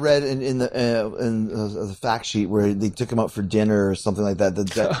story I read in the fact sheet where they took him out for dinner or something like that.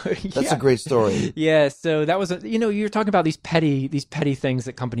 That's Yeah. a great story. yeah, so that was you know, you're talking about these petty things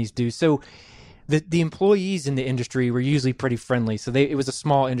that companies do. So the employees in the industry were usually pretty friendly. So it was a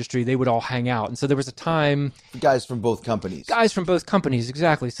small industry. They would all hang out. And so there was a time, Guys from both companies. guys from both companies,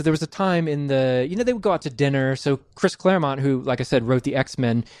 exactly. So there was a time in you know, they would go out to dinner. So Chris Claremont, who, like I said, wrote the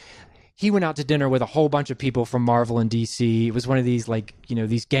X-Men, he went out to dinner with a whole bunch of people from Marvel and DC. It was one of these, like, you know,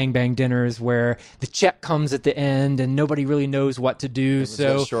 these gangbang dinners where the check comes at the end and nobody really knows what to do.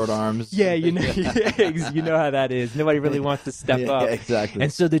 So Got short arms. yeah, you know, you know how that is. Nobody really wants to step Yeah, up. exactly.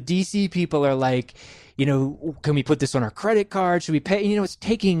 And so the DC people are like, you know, can we put this on our credit card? Should we pay? You know, it's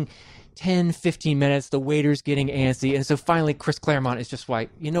taking 10, 15 minutes. The waiter's getting antsy. And so finally, Chris Claremont is just like,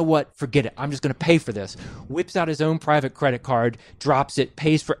 you know what? Forget it. I'm just going to pay for this. Whips out his own private credit card, drops it,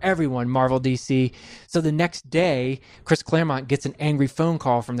 pays for everyone, Marvel, DC. So the next day, Chris Claremont gets an angry phone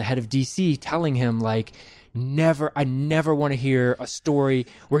call from the head of DC telling him, like, I never want to hear a story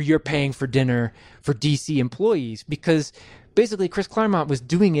where you're paying for dinner for DC employees, because basically Chris Claremont was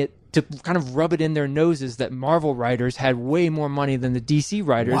doing it to kind of rub it in their noses that Marvel writers had way more money than the DC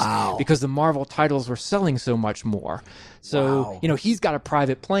writers Wow. because the Marvel titles were selling so much more. So, Wow. you know, he's got a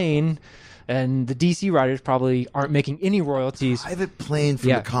private plane, and the DC writers probably aren't making any royalties. Private plane from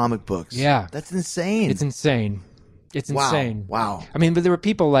Yeah. the comic books. Yeah. That's insane. It's insane. It's Wow. insane. Wow. I mean, but there were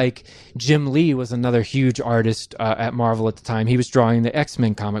people like Jim Lee was another huge artist at Marvel at the time. He was drawing the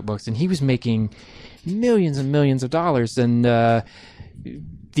X-Men comic books, and he was making millions and millions of dollars. And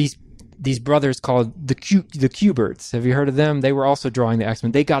these brothers called the Kuberts. Have you heard of them? They were also drawing the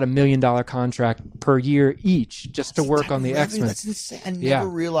X-Men. They got $1 million contract per year each just to work on the X-Men. That's insane. I never Yeah.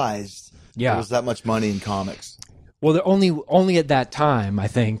 realized Yeah. there was that much money in comics. Well, they're only at that time, I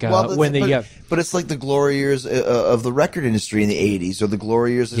think. But it's like the glory years of the record industry in the 80s, or the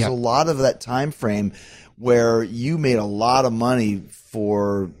glory years. There's Yeah. a lot of that time frame where you made a lot of money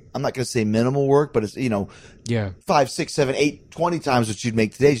for, I'm not going to say minimal work, but it's, you know, yeah. 5, 6, 7, 8, 20 times what you'd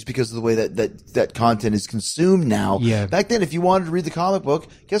make today, just because of the way that content is consumed now. Yeah. Back then, if you wanted to read the comic book,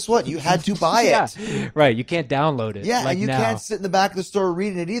 guess what? You had to buy it. Yeah, right. You can't download it. Yeah, like and you now. can't sit in the back of the store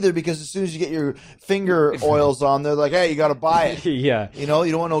reading it either, because as soon as you get your finger oils on, they're like, hey, you got to buy it. Yeah. You know,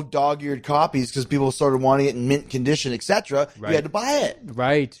 you don't want no dog-eared copies because people started wanting it in mint condition, etc. Right. You had to buy it.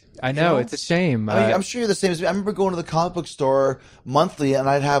 Right. I know. know? It's a shame. I mean, I'm sure you're the same as me. I remember going to the comic book store monthly, and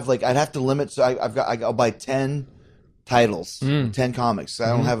I'd have to limit. So I'll buy 10 titles, 10 comics. I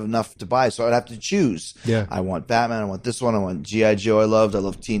don't have enough to buy, so I'd have to choose. Yeah. I want Batman. I want this one. I want G.I. Joe. I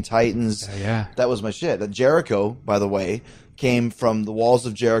love Teen Titans. Yeah. That was my shit. That Jericho, by the way, came from the Walls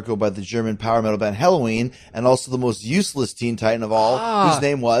of Jericho by the German power metal band Helloween, and also the most useless Teen Titan of all, whose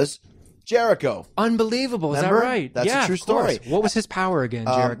name was Jericho. Unbelievable. Remember? Is that right? That's a yeah, true of course. story. What was his power again,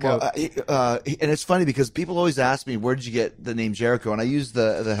 Jericho? And it's funny because people always ask me, where did you get the name Jericho? And I use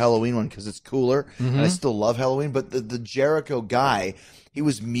the Halloween one because it's cooler, and I still love Halloween. But the Jericho guy, he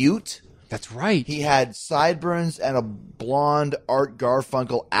was mute. That's right. He had sideburns and a blonde Art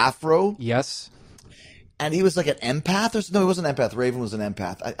Garfunkel afro. Yes. And he was like an empath or something. No, he wasn't an empath. Raven was an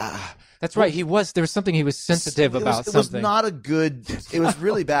empath. That's right. He was. There was something he was sensitive about. It was something. not a good. It was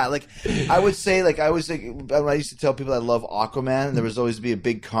really bad. Like I would say, when I used to tell people I love Aquaman, and there was always be a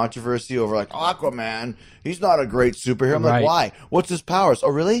big controversy over like Aquaman. He's not a great superhero. I'm Right. like, why? What's his powers? Oh,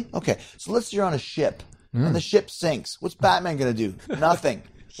 really? Okay. So let's say you're on a ship and the ship sinks. What's Batman gonna do? Nothing.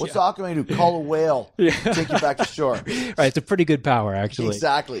 What's Aquaman do? Call a whale. Take you back to shore. Right. It's a pretty good power, actually.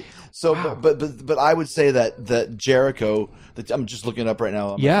 Exactly. So, but I would say that Jericho. That I'm just looking it up right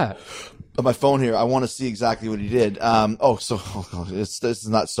now. Yeah. On my phone here, I want to see exactly what he did. This is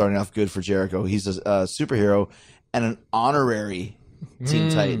not starting off good for Jericho. He's a superhero and an honorary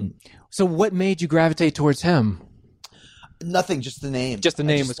Teen Titan. So, what made you gravitate towards him? Nothing, just the name. Just the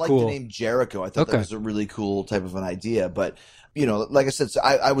name I was liked cool. the name Jericho. I thought Okay. that was a really cool type of an idea. But you know, like I said, so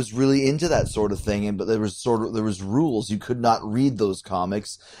I was really into that sort of thing. But there was rules. You could not read those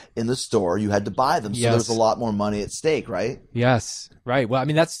comics in the store. You had to buy them. So there was Yes. a lot more money at stake, right? Yes. Right. Well, I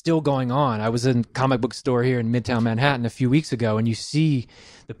mean, that's still going on. I was in a comic book store here in Midtown Manhattan a few weeks ago, and you see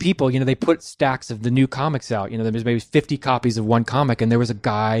the people, you know, they put stacks of the new comics out. You know, there's maybe 50 copies of one comic, and there was a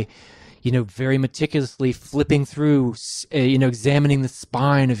guy, you know, very meticulously flipping through, examining the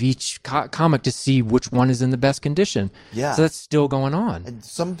spine of each comic to see which one is in the best condition. Yeah. So that's still going on. And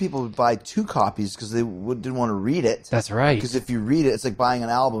some people would buy 2 copies because they didn't want to read it. That's right. Because if you read it, it's like buying an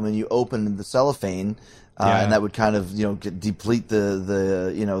album and you open the cellophane, Yeah. and that would kind of deplete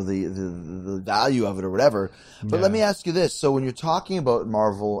the value of it or whatever. But let me ask you this: so when you're talking about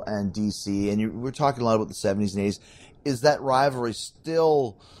Marvel and DC, and we're talking a lot about the 70s and 80s, is that rivalry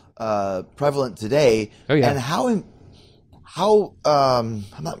still prevalent today? Oh, yeah. And how I'm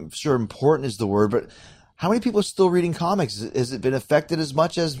not sure important is the word, but how many people are still reading comics? Has it been affected as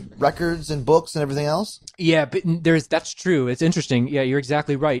much as records and books and everything else? Yeah, but that's true. It's interesting. Yeah, you're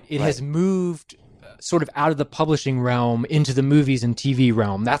exactly right. It has moved sort of out of the publishing realm into the movies and TV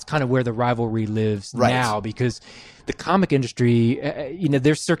realm. That's kind of where the rivalry lives now, because the comic industry,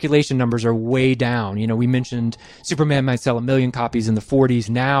 their circulation numbers are way down. You know, we mentioned Superman might sell 1 million copies in the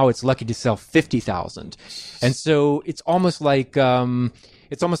 40s. Now it's lucky to sell 50,000. And so it's almost like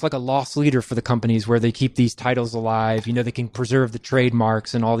a lost leader for the companies where they keep these titles alive. You know, they can preserve the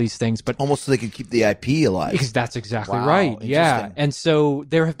trademarks and all these things, but almost so they could keep the IP alive. because that's exactly Wow, right. Yeah. interesting. And so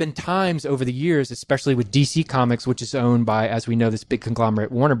there have been times over the years, especially with DC Comics, which is owned by, as we know, this big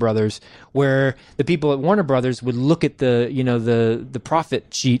conglomerate Warner Brothers, where the people at Warner Brothers would look at the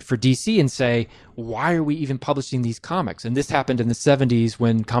profit sheet for DC and say, why are we even publishing these comics? And this happened in the 70s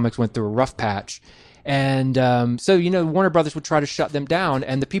when comics went through a rough patch. And so, Warner Brothers would try to shut them down.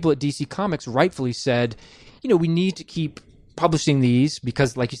 And the people at DC Comics rightfully said, we need to keep publishing these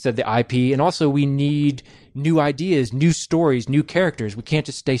because, like you said, the IP, and also we need new ideas, new stories, new characters. We can't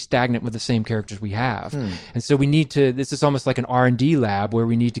just stay stagnant with the same characters we have. And so we need to, this is almost like an R&D lab where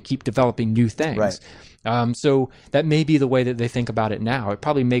we need to keep developing new things. Right. So that may be the way that they think about it now. It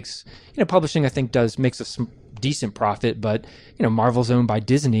probably makes, publishing, I think, makes a decent profit, but Marvel's owned by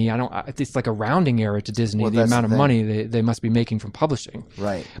Disney. It's like a rounding error to Disney, the amount of money they must be making from publishing.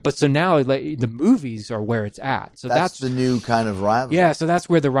 Right. But so now the movies are where it's at. So that's the new kind of rivalry. Yeah, so that's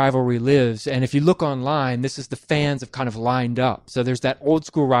where the rivalry lives. And if you look online, this is the fans have kind of lined up. So there's that old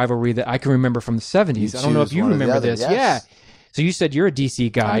school rivalry that I can remember from the 70s. I don't know if you remember this. Yes. Yeah. So you said you're a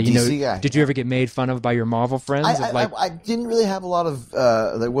DC guy. I'm a DC guy. Did you ever get made fun of by your Marvel friends? I didn't really have a lot of.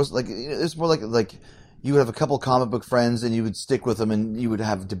 There was it's more like you would have a couple comic book friends and you would stick with them and you would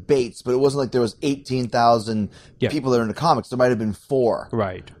have debates, but it wasn't like there was 18,000 people that are into comics. There might have been 4.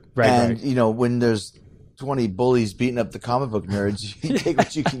 Right. And when there's 20 bullies beating up the comic book nerds, you take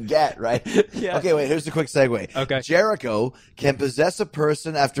what you can get, right? Yeah. Okay, wait, here's the quick segue. Okay. Jericho can possess a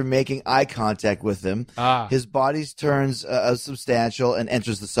person after making eye contact with them. His body turns substantial and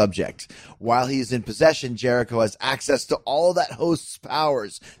enters the subject. While he is in possession, Jericho has access to all that host's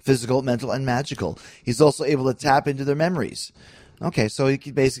powers, physical, mental, and magical. He's also able to tap into their memories. Okay, so he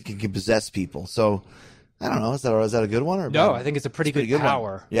basically can possess people. So I don't know. Is that a good one? Or no, I think it's a pretty good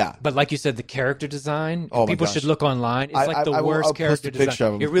power. One. Yeah. But like you said, the character design, oh people should look online. It's like the worst character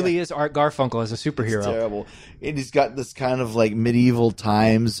design. It really is Art Garfunkel as a superhero. It's terrible. And he's got this kind of like medieval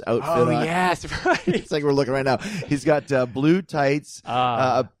times outfit on. Oh, yes, right. It's like we're looking right now. He's got blue tights,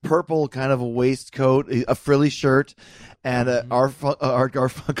 a purple kind of a waistcoat, a frilly shirt, and Art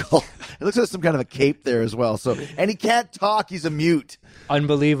Garfunkel. It looks like some kind of a cape there as well. So, and he can't talk. He's a mute.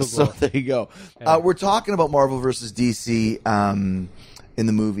 Unbelievable. So there you go. We're talking about Marvel versus DC in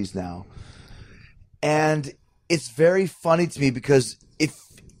the movies now. And it's very funny to me because if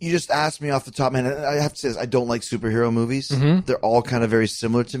you just asked me off the top, man, I have to say this, I don't like superhero movies. Mm-hmm. They're all kind of very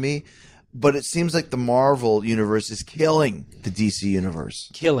similar to me. But it seems like the Marvel universe is killing the DC universe.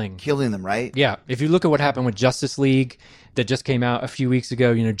 Killing them, right? Yeah. If you look at what happened with Justice League that just came out a few weeks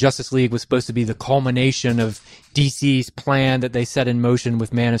ago, Justice League was supposed to be the culmination of DC's plan that they set in motion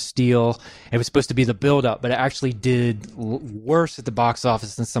with Man of Steel. It was supposed to be the build-up, but it actually did worse at the box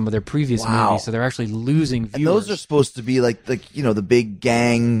office than some of their previous movies. So they're actually losing viewers. And those are supposed to be like the big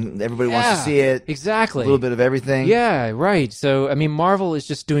gang. Everybody wants to see it. Exactly. A little bit of everything. Yeah, right. So, I mean, Marvel is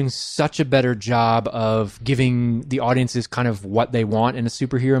just doing such a better job of giving the audiences kind of what they want in a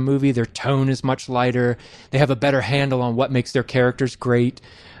superhero movie. Their tone is much lighter. They have a better handle on what makes their characters great.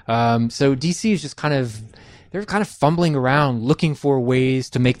 So DC is just they're kind of fumbling around looking for ways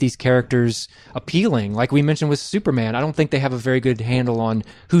to make these characters appealing. Like we mentioned with Superman, I don't think they have a very good handle on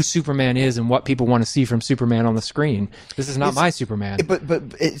who Superman is and what people want to see from Superman on the screen. This is not my Superman. But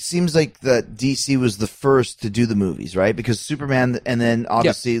it seems like that DC was the first to do the movies, right? Because Superman and then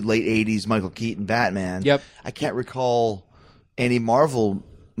obviously late 80s Michael Keaton Batman. Yep. I can't recall any Marvel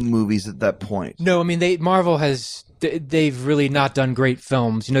movies at that point. No, I mean Marvel has they've really not done great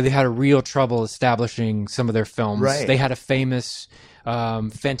films. They had a real trouble establishing some of their films. Right. They had a famous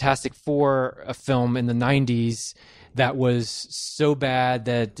Fantastic Four film in the 90s that was so bad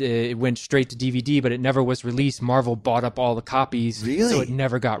that it went straight to DVD, but it never was released. Marvel bought up all the copies, so it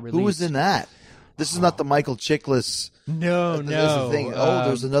never got released. Who was in that? This is not the Michael Chiklis. No.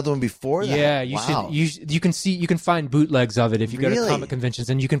 There's another one before that. Yeah, you can find bootlegs of it if you go to comic conventions,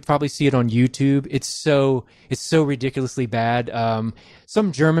 and you can probably see it on YouTube. It's so ridiculously bad.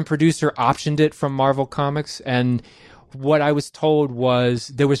 Some German producer optioned it from Marvel Comics, and what I was told was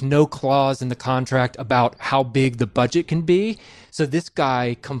there was no clause in the contract about how big the budget can be. So this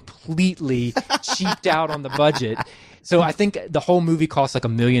guy completely cheaped out on the budget. So I think the whole movie cost like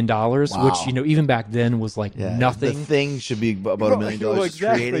 $1 million, which even back then was like nothing. The Thing should be about $1 million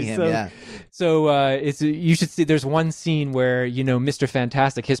creating him. So you should see. There's one scene where Mr.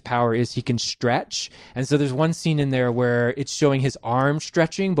 Fantastic, his power is he can stretch, and so there's one scene in there where it's showing his arm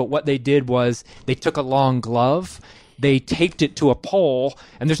stretching. But what they did was they took a long glove. They taped it to a pole,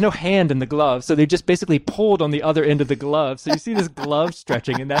 and there's no hand in the glove, so they just basically pulled on the other end of the glove. So you see this glove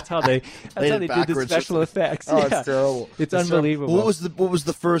stretching, and that's how they did the special effects. Oh, it's terrible. It's unbelievable. What was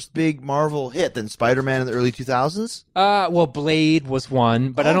the first big Marvel hit? Then Spider-Man in the early 2000s? Well, Blade was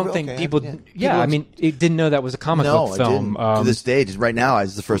one, but I don't think people. I mean, it didn't know that was a comic book film. To this day, right now,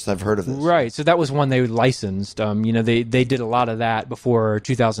 is the first I've heard of this. Right, so that was one they licensed. They did a lot of that before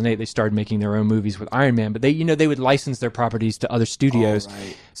 2008. They started making their own movies with Iron Man, but they would license license their properties to other studios. Oh,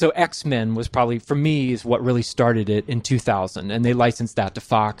 right. So X-Men was probably, for me, is what really started it in 2000, and they licensed that to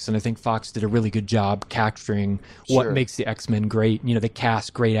Fox, and I think Fox did a really good job capturing what Sure. makes the X-Men great. You know, they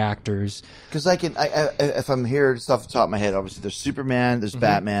cast great actors. Because if I'm here just off the top of my head, obviously there's Superman, there's Mm-hmm.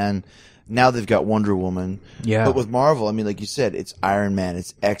 Batman. Now they've got Wonder Woman. Yeah. But with Marvel, I mean, like you said, it's Iron Man,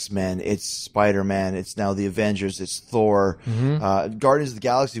 it's X-Men, it's Spider-Man, it's now the Avengers, it's Thor, Guardians of the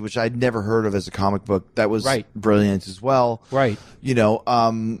Galaxy, which I'd never heard of as a comic book. That was Right. brilliant as well. Right. You know,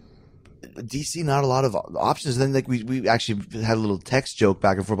 DC, not a lot of options. And then like we actually had a little text joke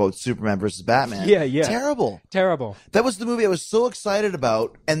back and forth about Superman versus Batman. Yeah. Terrible. Terrible. That was the movie I was so excited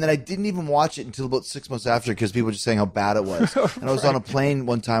about, and then I didn't even watch it until about 6 months after because people were just saying how bad it was. And I was on a plane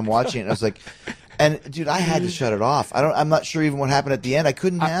one time watching it, and I was like, and dude, I had to shut it off. I'm not sure even what happened at the end. I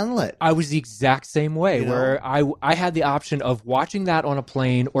couldn't handle it. I was the exact same way, You know? where I had the option of watching that on a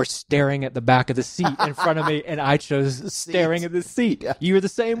plane or staring at the back of the seat in front of me, and I chose staring at the seat. Yeah. You were the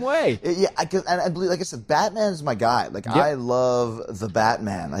same way. Yeah, and I believe, like I said, Batman's my guy. Like I love the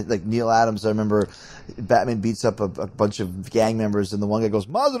Batman. Like Neil Adams. I remember Batman beats up a bunch of gang members, and the one guy goes,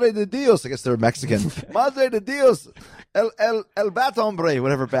 "Madre de Dios." I guess they're Mexican. Madre de Dios, el bat hombre,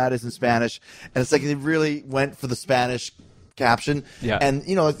 whatever bat is in Spanish. And it's like they really went for the Spanish caption. Yeah. And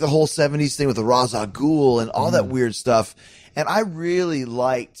you know, like the whole '70s thing with the Ra's al Ghul and all that weird stuff. And I really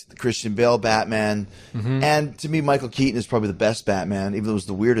liked the Christian Bale Batman. And to me, Michael Keaton is probably the best Batman, even though it was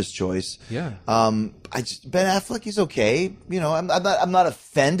the weirdest choice. Yeah. Ben Affleck, he's okay. You know, I'm not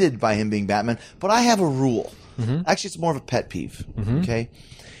offended by him being Batman, but I have a rule. Actually, it's more of a pet peeve. Okay.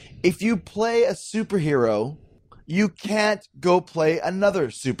 If you play a superhero, you can't go play another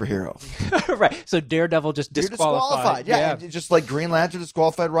superhero. Right. So Daredevil just You're disqualified. Yeah. Just like Green Lantern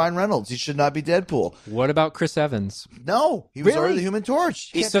disqualified Ryan Reynolds. He should not be Deadpool. What about Chris Evans? No, he was Really? already the Human Torch.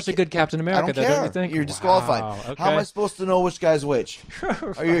 He's such a good Captain I America, don't though, care. don't you think? You're disqualified. Wow, okay. How am I supposed to know which guy's which?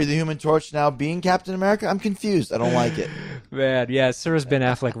 Are you the Human Torch now being Captain America? I'm confused. I don't like it. Man, yeah, serves Ben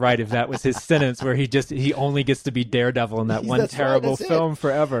Affleck right if that was his sentence, where he only gets to be Daredevil in that one That's right, terrible that's it. film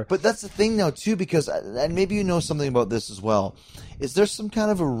forever. But that's the thing now too, because and maybe you know something about this as well. Is there some kind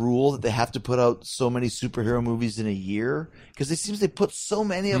of a rule that they have to put out so many superhero movies in a year? Because it seems they put so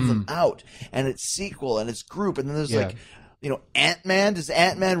many of them out, and it's sequel and it's group, and then there's like, you know, Ant-Man. Does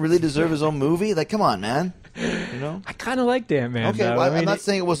Ant-Man really deserve his own movie? Like, come on, man. You know? I kind of liked Ant-Man. Okay, though. well, I mean, I'm not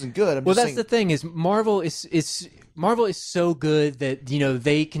saying it wasn't good. I'm well, just that's saying, the thing is Marvel is so good that, you know,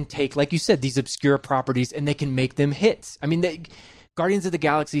 they can take, like you said, these obscure properties and they can make them hits. I mean, Guardians of the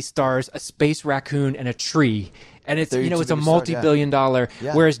Galaxy stars a space raccoon and a tree. And it's, They're you know, too it's a big to start, multi-billion-dollar.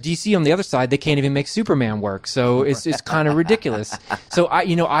 Yeah. Whereas DC on the other side, they can't even make Superman work. So it's kind of ridiculous. So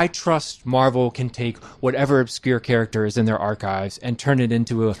I trust Marvel can take whatever obscure character is in their archives and turn it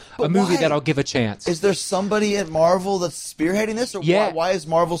into a movie why? that I'll give a chance. is there somebody at Marvel that's spearheading this, or Yeah. why is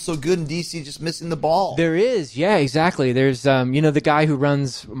Marvel so good and DC just missing the ball? There is, yeah, exactly. There's, you know, the guy who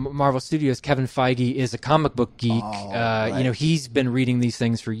runs Marvel Studios, Kevin Feige, is a comic book geek. right. You know, he's been reading these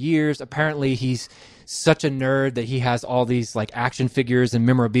things for years. Apparently, he's such a nerd that he has all these like action figures and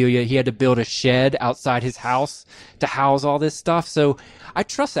memorabilia. He had to build a shed outside his house to house all this stuff. So I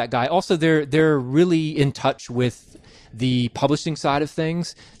trust that guy. Also, they're really in touch with the publishing side of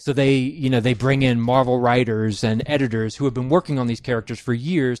things. So they bring in Marvel writers and editors who have been working on these characters for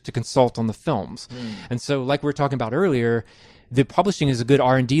years to consult on the films. And so, like we were talking about earlier, the publishing is a good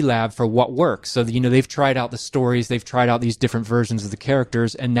R&D lab for what works. So, you know, they've tried out the stories, they've tried out these different versions of the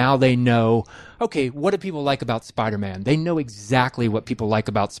characters, and now they know, okay, what do people like about Spider-Man? They know exactly what people like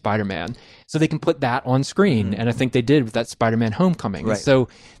about Spider-Man. So they can put that on screen. And I think they did with that Spider-Man Homecoming. Right. So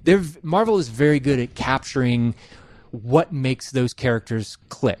Marvel is very good at capturing what makes those characters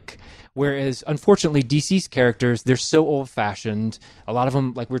click. Whereas, unfortunately, DC's characters, they're so old-fashioned. A lot of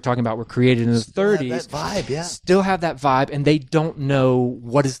them, like we were talking about, were created in the 30s. That vibe, yeah. Still have that vibe, and they don't know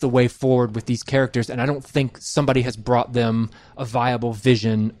what is the way forward with these characters. And I don't think somebody has brought them a viable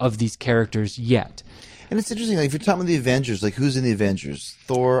vision of these characters yet. And it's interesting, like if you're talking about the Avengers, like who's in the Avengers?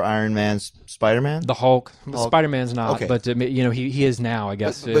 Thor, Iron Man, Spider-Man? The Hulk. Hulk. Spider-man's not, Okay. but you know he is now, I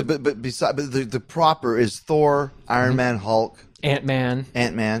guess. But the proper is Thor, Iron Man, Hulk, Ant-Man.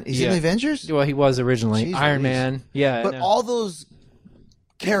 Ant-Man. He's in Yeah. the Avengers? Well, he was originally Jeez Iron Louise. Man. Yeah, But no. all those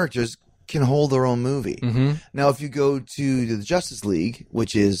characters can hold their own movie. Mm-hmm. Now, if you go to the Justice League,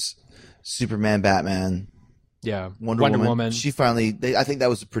 which is Superman, Batman, yeah, Wonder Woman, she finally. I think that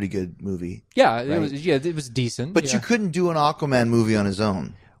was a pretty good movie. Yeah, Right. it was decent. But yeah. you couldn't do an Aquaman movie on his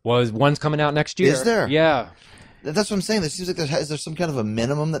own. One's coming out next year. Is there? Yeah. That's what I'm saying. There seems like is there some kind of a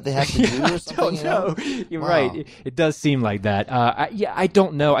minimum that they have to do or something? I don't know. You're right. It does seem like that. I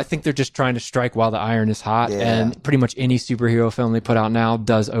don't know. I think they're just trying to strike while the iron is hot, and pretty much any superhero film they put out now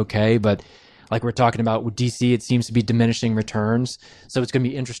does okay. But like we're talking about with DC, it seems to be diminishing returns. So it's going to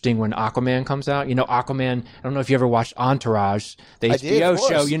be interesting when Aquaman comes out. You know, Aquaman, I don't know if you ever watched Entourage, the HBO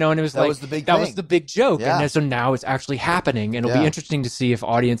show, you know, and it was that was the big that thing. was the big joke. Yeah. And so now it's actually happening. And it'll be interesting to see if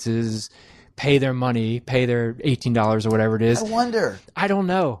audiences pay their money, pay their $18 or whatever it is. I wonder. I don't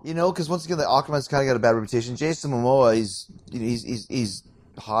know. You know, because once again, the Aquaman's kind of got a bad reputation. Jason Momoa, he's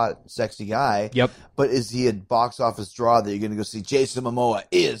hot, sexy guy. Yep. But is he a box office draw that you're going to go see Jason Momoa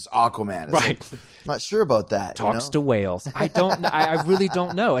is Aquaman? Right. I'm not sure about that. Talks to whales. I don't. I really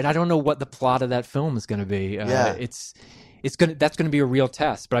don't know, and I don't know what the plot of that film is going to be. That's going to be a real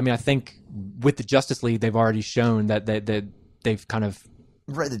test. But I mean, I think with the Justice League, they've already shown that they've kind of.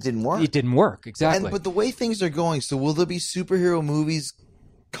 Right, that didn't work. It didn't work, exactly. But the way things are going, so will there be superhero movies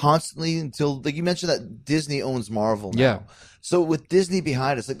constantly until, like you mentioned that Disney owns Marvel now. Yeah. So with Disney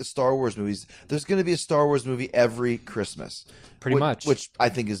behind us, like the Star Wars movies, there's going to be a Star Wars movie every Christmas. Pretty much. Which I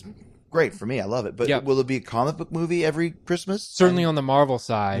think is great for me. I love it. But will there be a comic book movie every Christmas? Certainly on the Marvel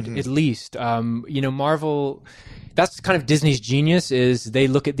side, at least. You know, Marvel... That's kind of Disney's genius is they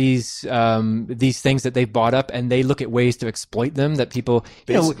look at these things that they've bought up and they look at ways to exploit them that people,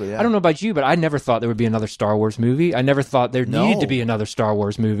 I don't know about you, but I never thought there would be another Star Wars movie. I never thought there needed to be another Star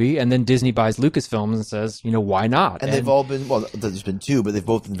Wars movie. And then Disney buys Lucasfilms and says, you know, why not? And they've all been, well, there's been two, but they've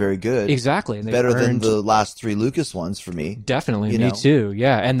both been very good. Exactly. And better than the last three Lucas ones for me. Definitely. Me too.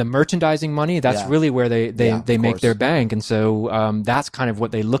 Yeah. And the merchandising money, that's really where they make their bank. And so that's kind of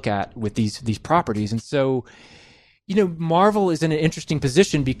what they look at with these properties. And so, you know, Marvel is in an interesting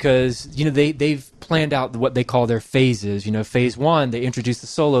position because, you know, they've planned out what they call their phases. You know, phase 1, they introduce the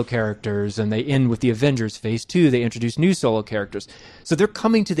solo characters and they end with the Avengers. Phase 2, they introduce new solo characters. So they're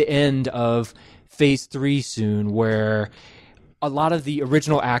coming to the end of phase 3 soon, where a lot of the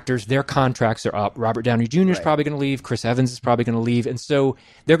original actors, their contracts are up. Robert Downey Jr. is probably going to leave. Chris Evans is probably going to leave. And so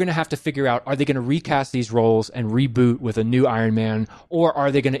they're going to have to figure out, are they going to recast these roles and reboot with a new Iron Man, or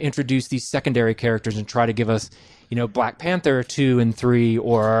are they going to introduce these secondary characters and try to give us, you know, Black Panther 2 and 3,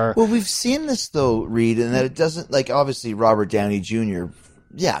 or... Well, we've seen this, though, Reed, in that it doesn't... Like, obviously, Robert Downey Jr.,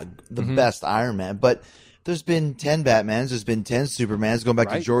 the best Iron Man, but there's been 10 Batmans, there's been 10 Supermans, going back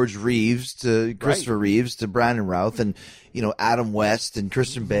to George Reeves, to Christopher Reeves, to Brandon Routh, and, you know, Adam West, and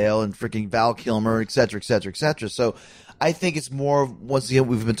Christian Bale, and freaking Val Kilmer, et cetera, et cetera, et cetera. So I think it's more, once again,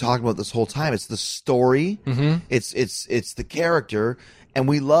 we've been talking about this whole time, it's the story, it's the character, and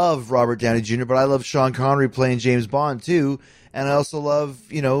we love Robert Downey Jr., but I love Sean Connery playing James Bond, too. And I also love,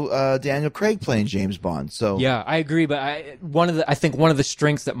 you know, Daniel Craig playing James Bond. So yeah, I agree. But I think one of the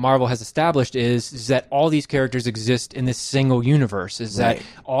strengths that Marvel has established is that all these characters exist in this single universe. Is that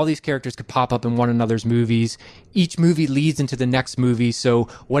all these characters could pop up in one another's movies. Each movie leads into the next movie. So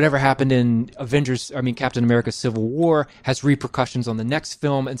whatever happened in Captain America: Civil War has repercussions on the next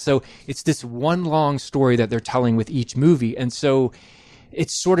film. And so it's this one long story that they're telling with each movie. And so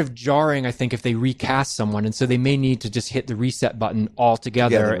it's sort of jarring, I think, if they recast someone, and so they may need to just hit the reset button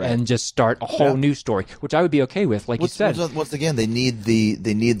altogether and just start a whole new story, which I would be okay with, like you said. Once again, they need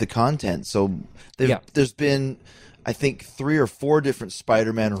the content. So there's been, I think, 3 or 4 different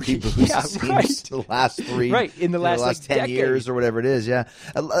Spider-Man reboots the last 3, in the last 10 years or whatever it is. Yeah.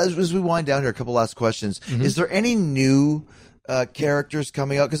 As we wind down here, a couple last questions. Is there any new characters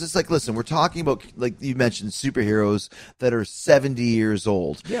coming out? Because it's like, listen, we're talking about, like you mentioned, superheroes that are 70 years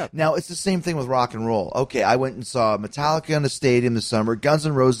old. Yeah. Now, it's the same thing with rock and roll. Okay, I went and saw Metallica in a stadium this summer, Guns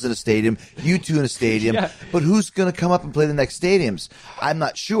N' Roses in a stadium, U2 in a stadium, but who's going to come up and play the next stadiums? I'm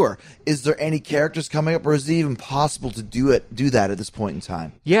not sure. Is there any characters coming up, or is it even possible to do that at this point in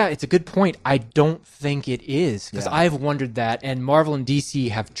time? Yeah, it's a good point. I don't think it is, because I've wondered that, and Marvel and DC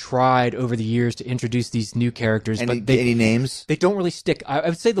have tried over the years to introduce these new characters. Any names? They don't really stick. I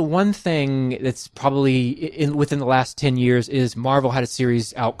would say the one thing that's probably within the last 10 years is Marvel had a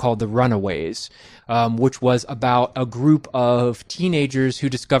series out called The Runaways, which was about a group of teenagers who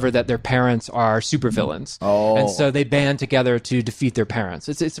discover that their parents are supervillains. Oh. And so they band together to defeat their parents.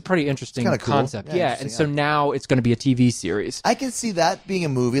 It's a pretty interesting concept. Cool. Yeah, and so now it's going to be a TV series. I can see that being a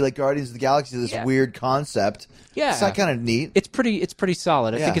movie, like Guardians of the Galaxy, this weird concept. Yeah. It's kind of neat. It's pretty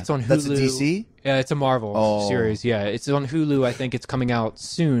solid. I think it's on Hulu. That's a DC? Yeah, it's a Marvel series. Yeah, it's on Hulu. I think it's coming out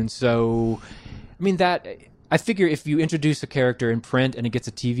soon. So, I mean, I figure if you introduce a character in print and it gets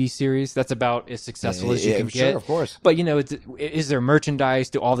a TV series, that's about as successful as you can sure, get. of course. But is there merchandise?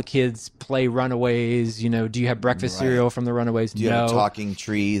 Do all the kids play Runaways? Do you have breakfast cereal from the Runaways? Do you have a talking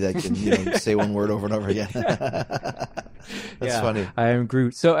tree that can say one word over and over again? That's funny. I am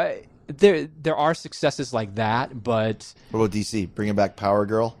Groot. So there are successes like that, but what about DC? Bringing back Power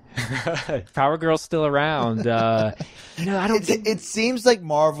Girl? Power Girl's still around. I don't. It seems like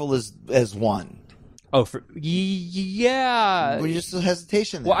Marvel has won. Oh, yeah. Well, just a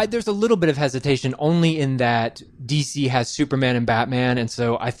hesitation there. Well, there's a little bit of hesitation only in that DC has Superman and Batman, and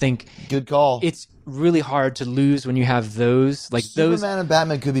so I think good call. It's really hard to lose when you have those. Superman and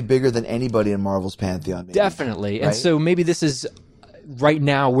Batman could be bigger than anybody in Marvel's pantheon. Maybe. Definitely, right? And so maybe this is right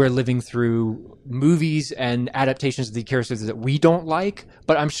now we're living through movies and adaptations of the characters that we don't like,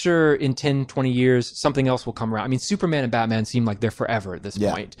 but I'm sure in 10, 20 years something else will come around. I mean, Superman and Batman seem like they're forever at this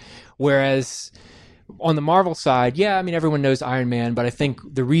point, whereas on the Marvel side, everyone knows Iron Man, but I think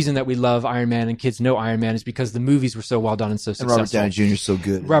the reason that we love Iron Man and kids know Iron Man is because the movies were so well done and so successful. And Robert Downey Jr. is so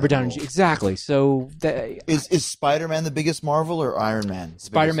good. Robert Downey Jr. Exactly. So is Spider-Man the biggest Marvel or Iron Man?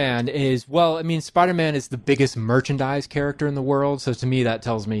 Spider-Man is Spider-Man is the biggest merchandise character in the world. So to me, that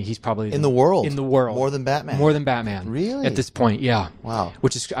tells me he's probably in the world more than Batman. More than Batman, really? At this point, yeah. Wow.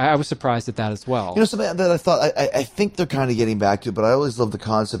 Which is I was surprised at that as well. Something that I thought I think they're kind of getting back to, but I always loved the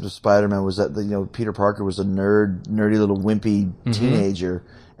concept of Spider-Man was that Peter Parker was a nerdy little wimpy teenager,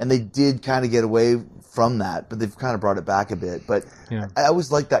 and they did kind of get away from that, but they've kind of brought it back a bit. But I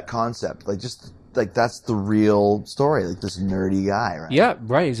always liked that concept, that's the real story, like this nerdy guy, right? Yeah,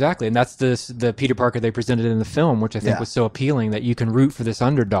 right, exactly, and that's the Peter Parker they presented in the film, which I think was so appealing that you can root for this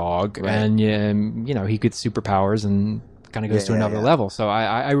underdog, right. And he gets superpowers and kind of goes to another level. So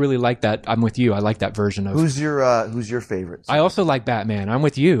I really like that. I'm with you. I like that version of. Who's your favorite? I also like Batman. I'm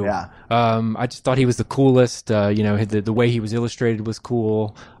with you. Yeah. I just thought he was the coolest. The way he was illustrated was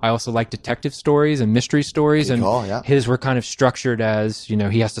cool. I also like detective stories and mystery stories, his were kind of structured as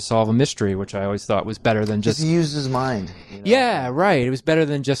he has to solve a mystery, which I always thought was better than just. He used his mind. Yeah, right. It was better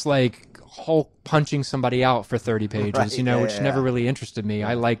than just like Hulk punching somebody out for 30 pages, which never really interested me.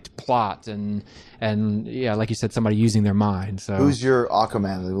 I liked plot and like you said, somebody using their mind. So who's your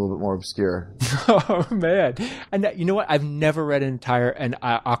Aquaman? A little bit more obscure. Oh man! And you know what? I've never read an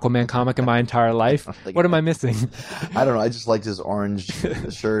Aquaman comic in my entire life. What am I missing? I don't know. I just liked his orange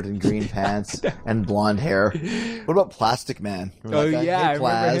shirt and green pants and blonde hair. What about Plastic Man? I remember him.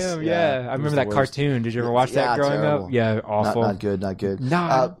 Yeah, I remember that cartoon. Did you ever watch that growing up? Yeah, awful. Not good.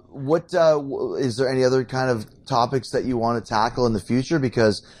 No. What is there any other kind of topics that you want to tackle in the future?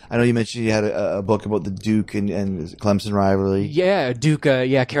 Because I know you mentioned you had a book about the Duke and Clemson rivalry. Yeah, Duke.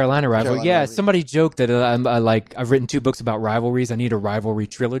 Carolina rivalry. Somebody joked that I've written 2 books about rivalries. I need a rivalry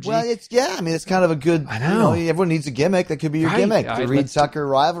trilogy. Well, it's kind of a good. I know. Everyone needs a gimmick. That could be your gimmick. The Reed Tucker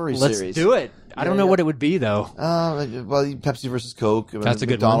rivalry series. Let's do it. I don't know what it would be though. Pepsi versus Coke. That's a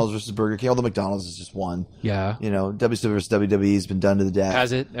good one. McDonald's versus Burger King. Although McDonald's is just one. Yeah. WCW versus WWE has been done to the death.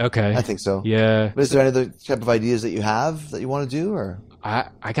 Has it? Okay. I think so. Yeah. But is there any other type of ideas that you have that you want to do, or?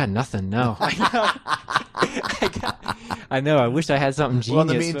 I got nothing. No. I know. I wish I had something genius. Well,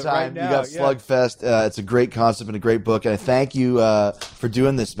 in the meantime, you got Slugfest. It's a great concept and a great book. And I thank you for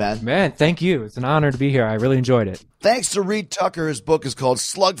doing this, man. Man, thank you. It's an honor to be here. I really enjoyed it. Thanks to Reed Tucker. His book is called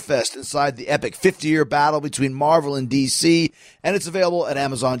Slugfest, Inside the Epic 50-Year Battle Between Marvel and DC, and it's available at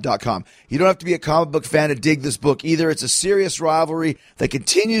Amazon.com. You don't have to be a comic book fan to dig this book either. It's a serious rivalry that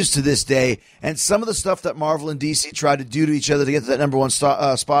continues to this day, and some of the stuff that Marvel and DC tried to do to each other to get to that number one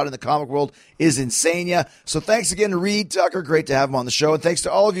spot in the comic world is insane. So thanks again to Reed Tucker. Great to have him on the show. And thanks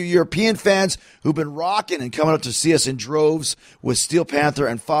to all of you European fans who've been rocking and coming up to see us in droves with Steel Panther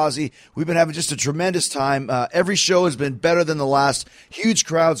and Fozzy. We've been having just a tremendous time. Every show has been better than the last. Huge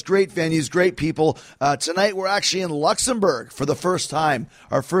crowds, great venues, great people. Tonight we're actually in Luxembourg for the first time.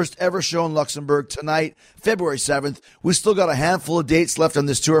 Our first ever show in Luxembourg tonight, February 7th. We still got a handful of dates left on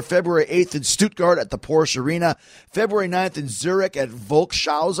this tour. February 8th in Stuttgart at the Porsche Arena. February 9th in Zurich at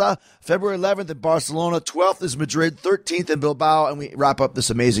Volksschauze. February 11th in Barcelona. 12th is Madrid. 13th in Bilbao. And we wrap up this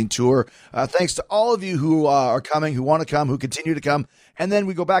amazing tour. Thanks to all of you who are coming, who want to come, who continue to come. And then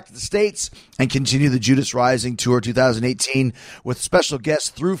we go back to the States and continue the Judas Rising Tour 2018 with special guests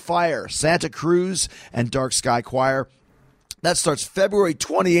Through Fire, Santa Cruz, and Dark Sky Choir. That starts February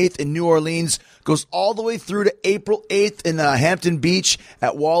 28th in New Orleans, goes all the way through to April 8th in Hampton Beach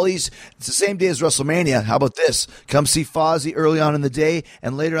at Wally's. It's the same day as WrestleMania. How about this? Come see Fozzy early on in the day,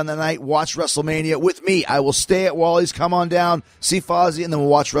 and later on the night, watch WrestleMania with me. I will stay at Wally's. Come on down, see Fozzy, and then we'll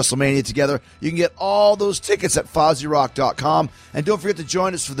watch WrestleMania together. You can get all those tickets at FozzyRock.com. And don't forget to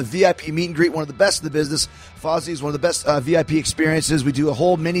join us for the VIP meet and greet, one of the best in the business. Fozzy is one of the best VIP experiences. We do a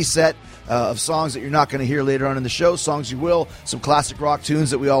whole mini set of songs that you're not going to hear later on in the show, songs you will, some classic rock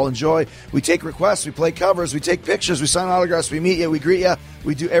tunes that we all enjoy. We take requests, we play covers, we take pictures, we sign autographs, we meet you, we greet you,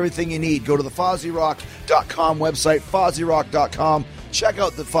 we do everything you need. Go to the FozzyRock.com website, FozzyRock.com. Check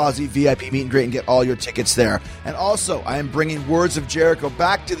out the Fozzy VIP meet and greet and get all your tickets there. And also, I am bringing Words of Jericho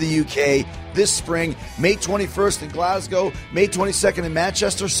back to the UK this spring, May 21st in Glasgow, May 22nd in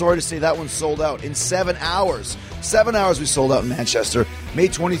Manchester. Sorry to say that one's sold out in 7 hours. 7 hours we sold out in Manchester. May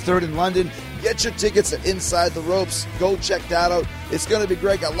 23rd in London. Get your tickets at Inside the Ropes. Go check that out. It's going to be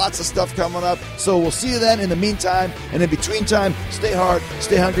great. Got lots of stuff coming up. So we'll see you then. In the meantime, and in between time, stay hard,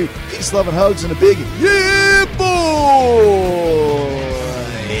 stay hungry. Peace, love, and hugs, and a big yeah, boy!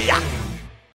 Yeah.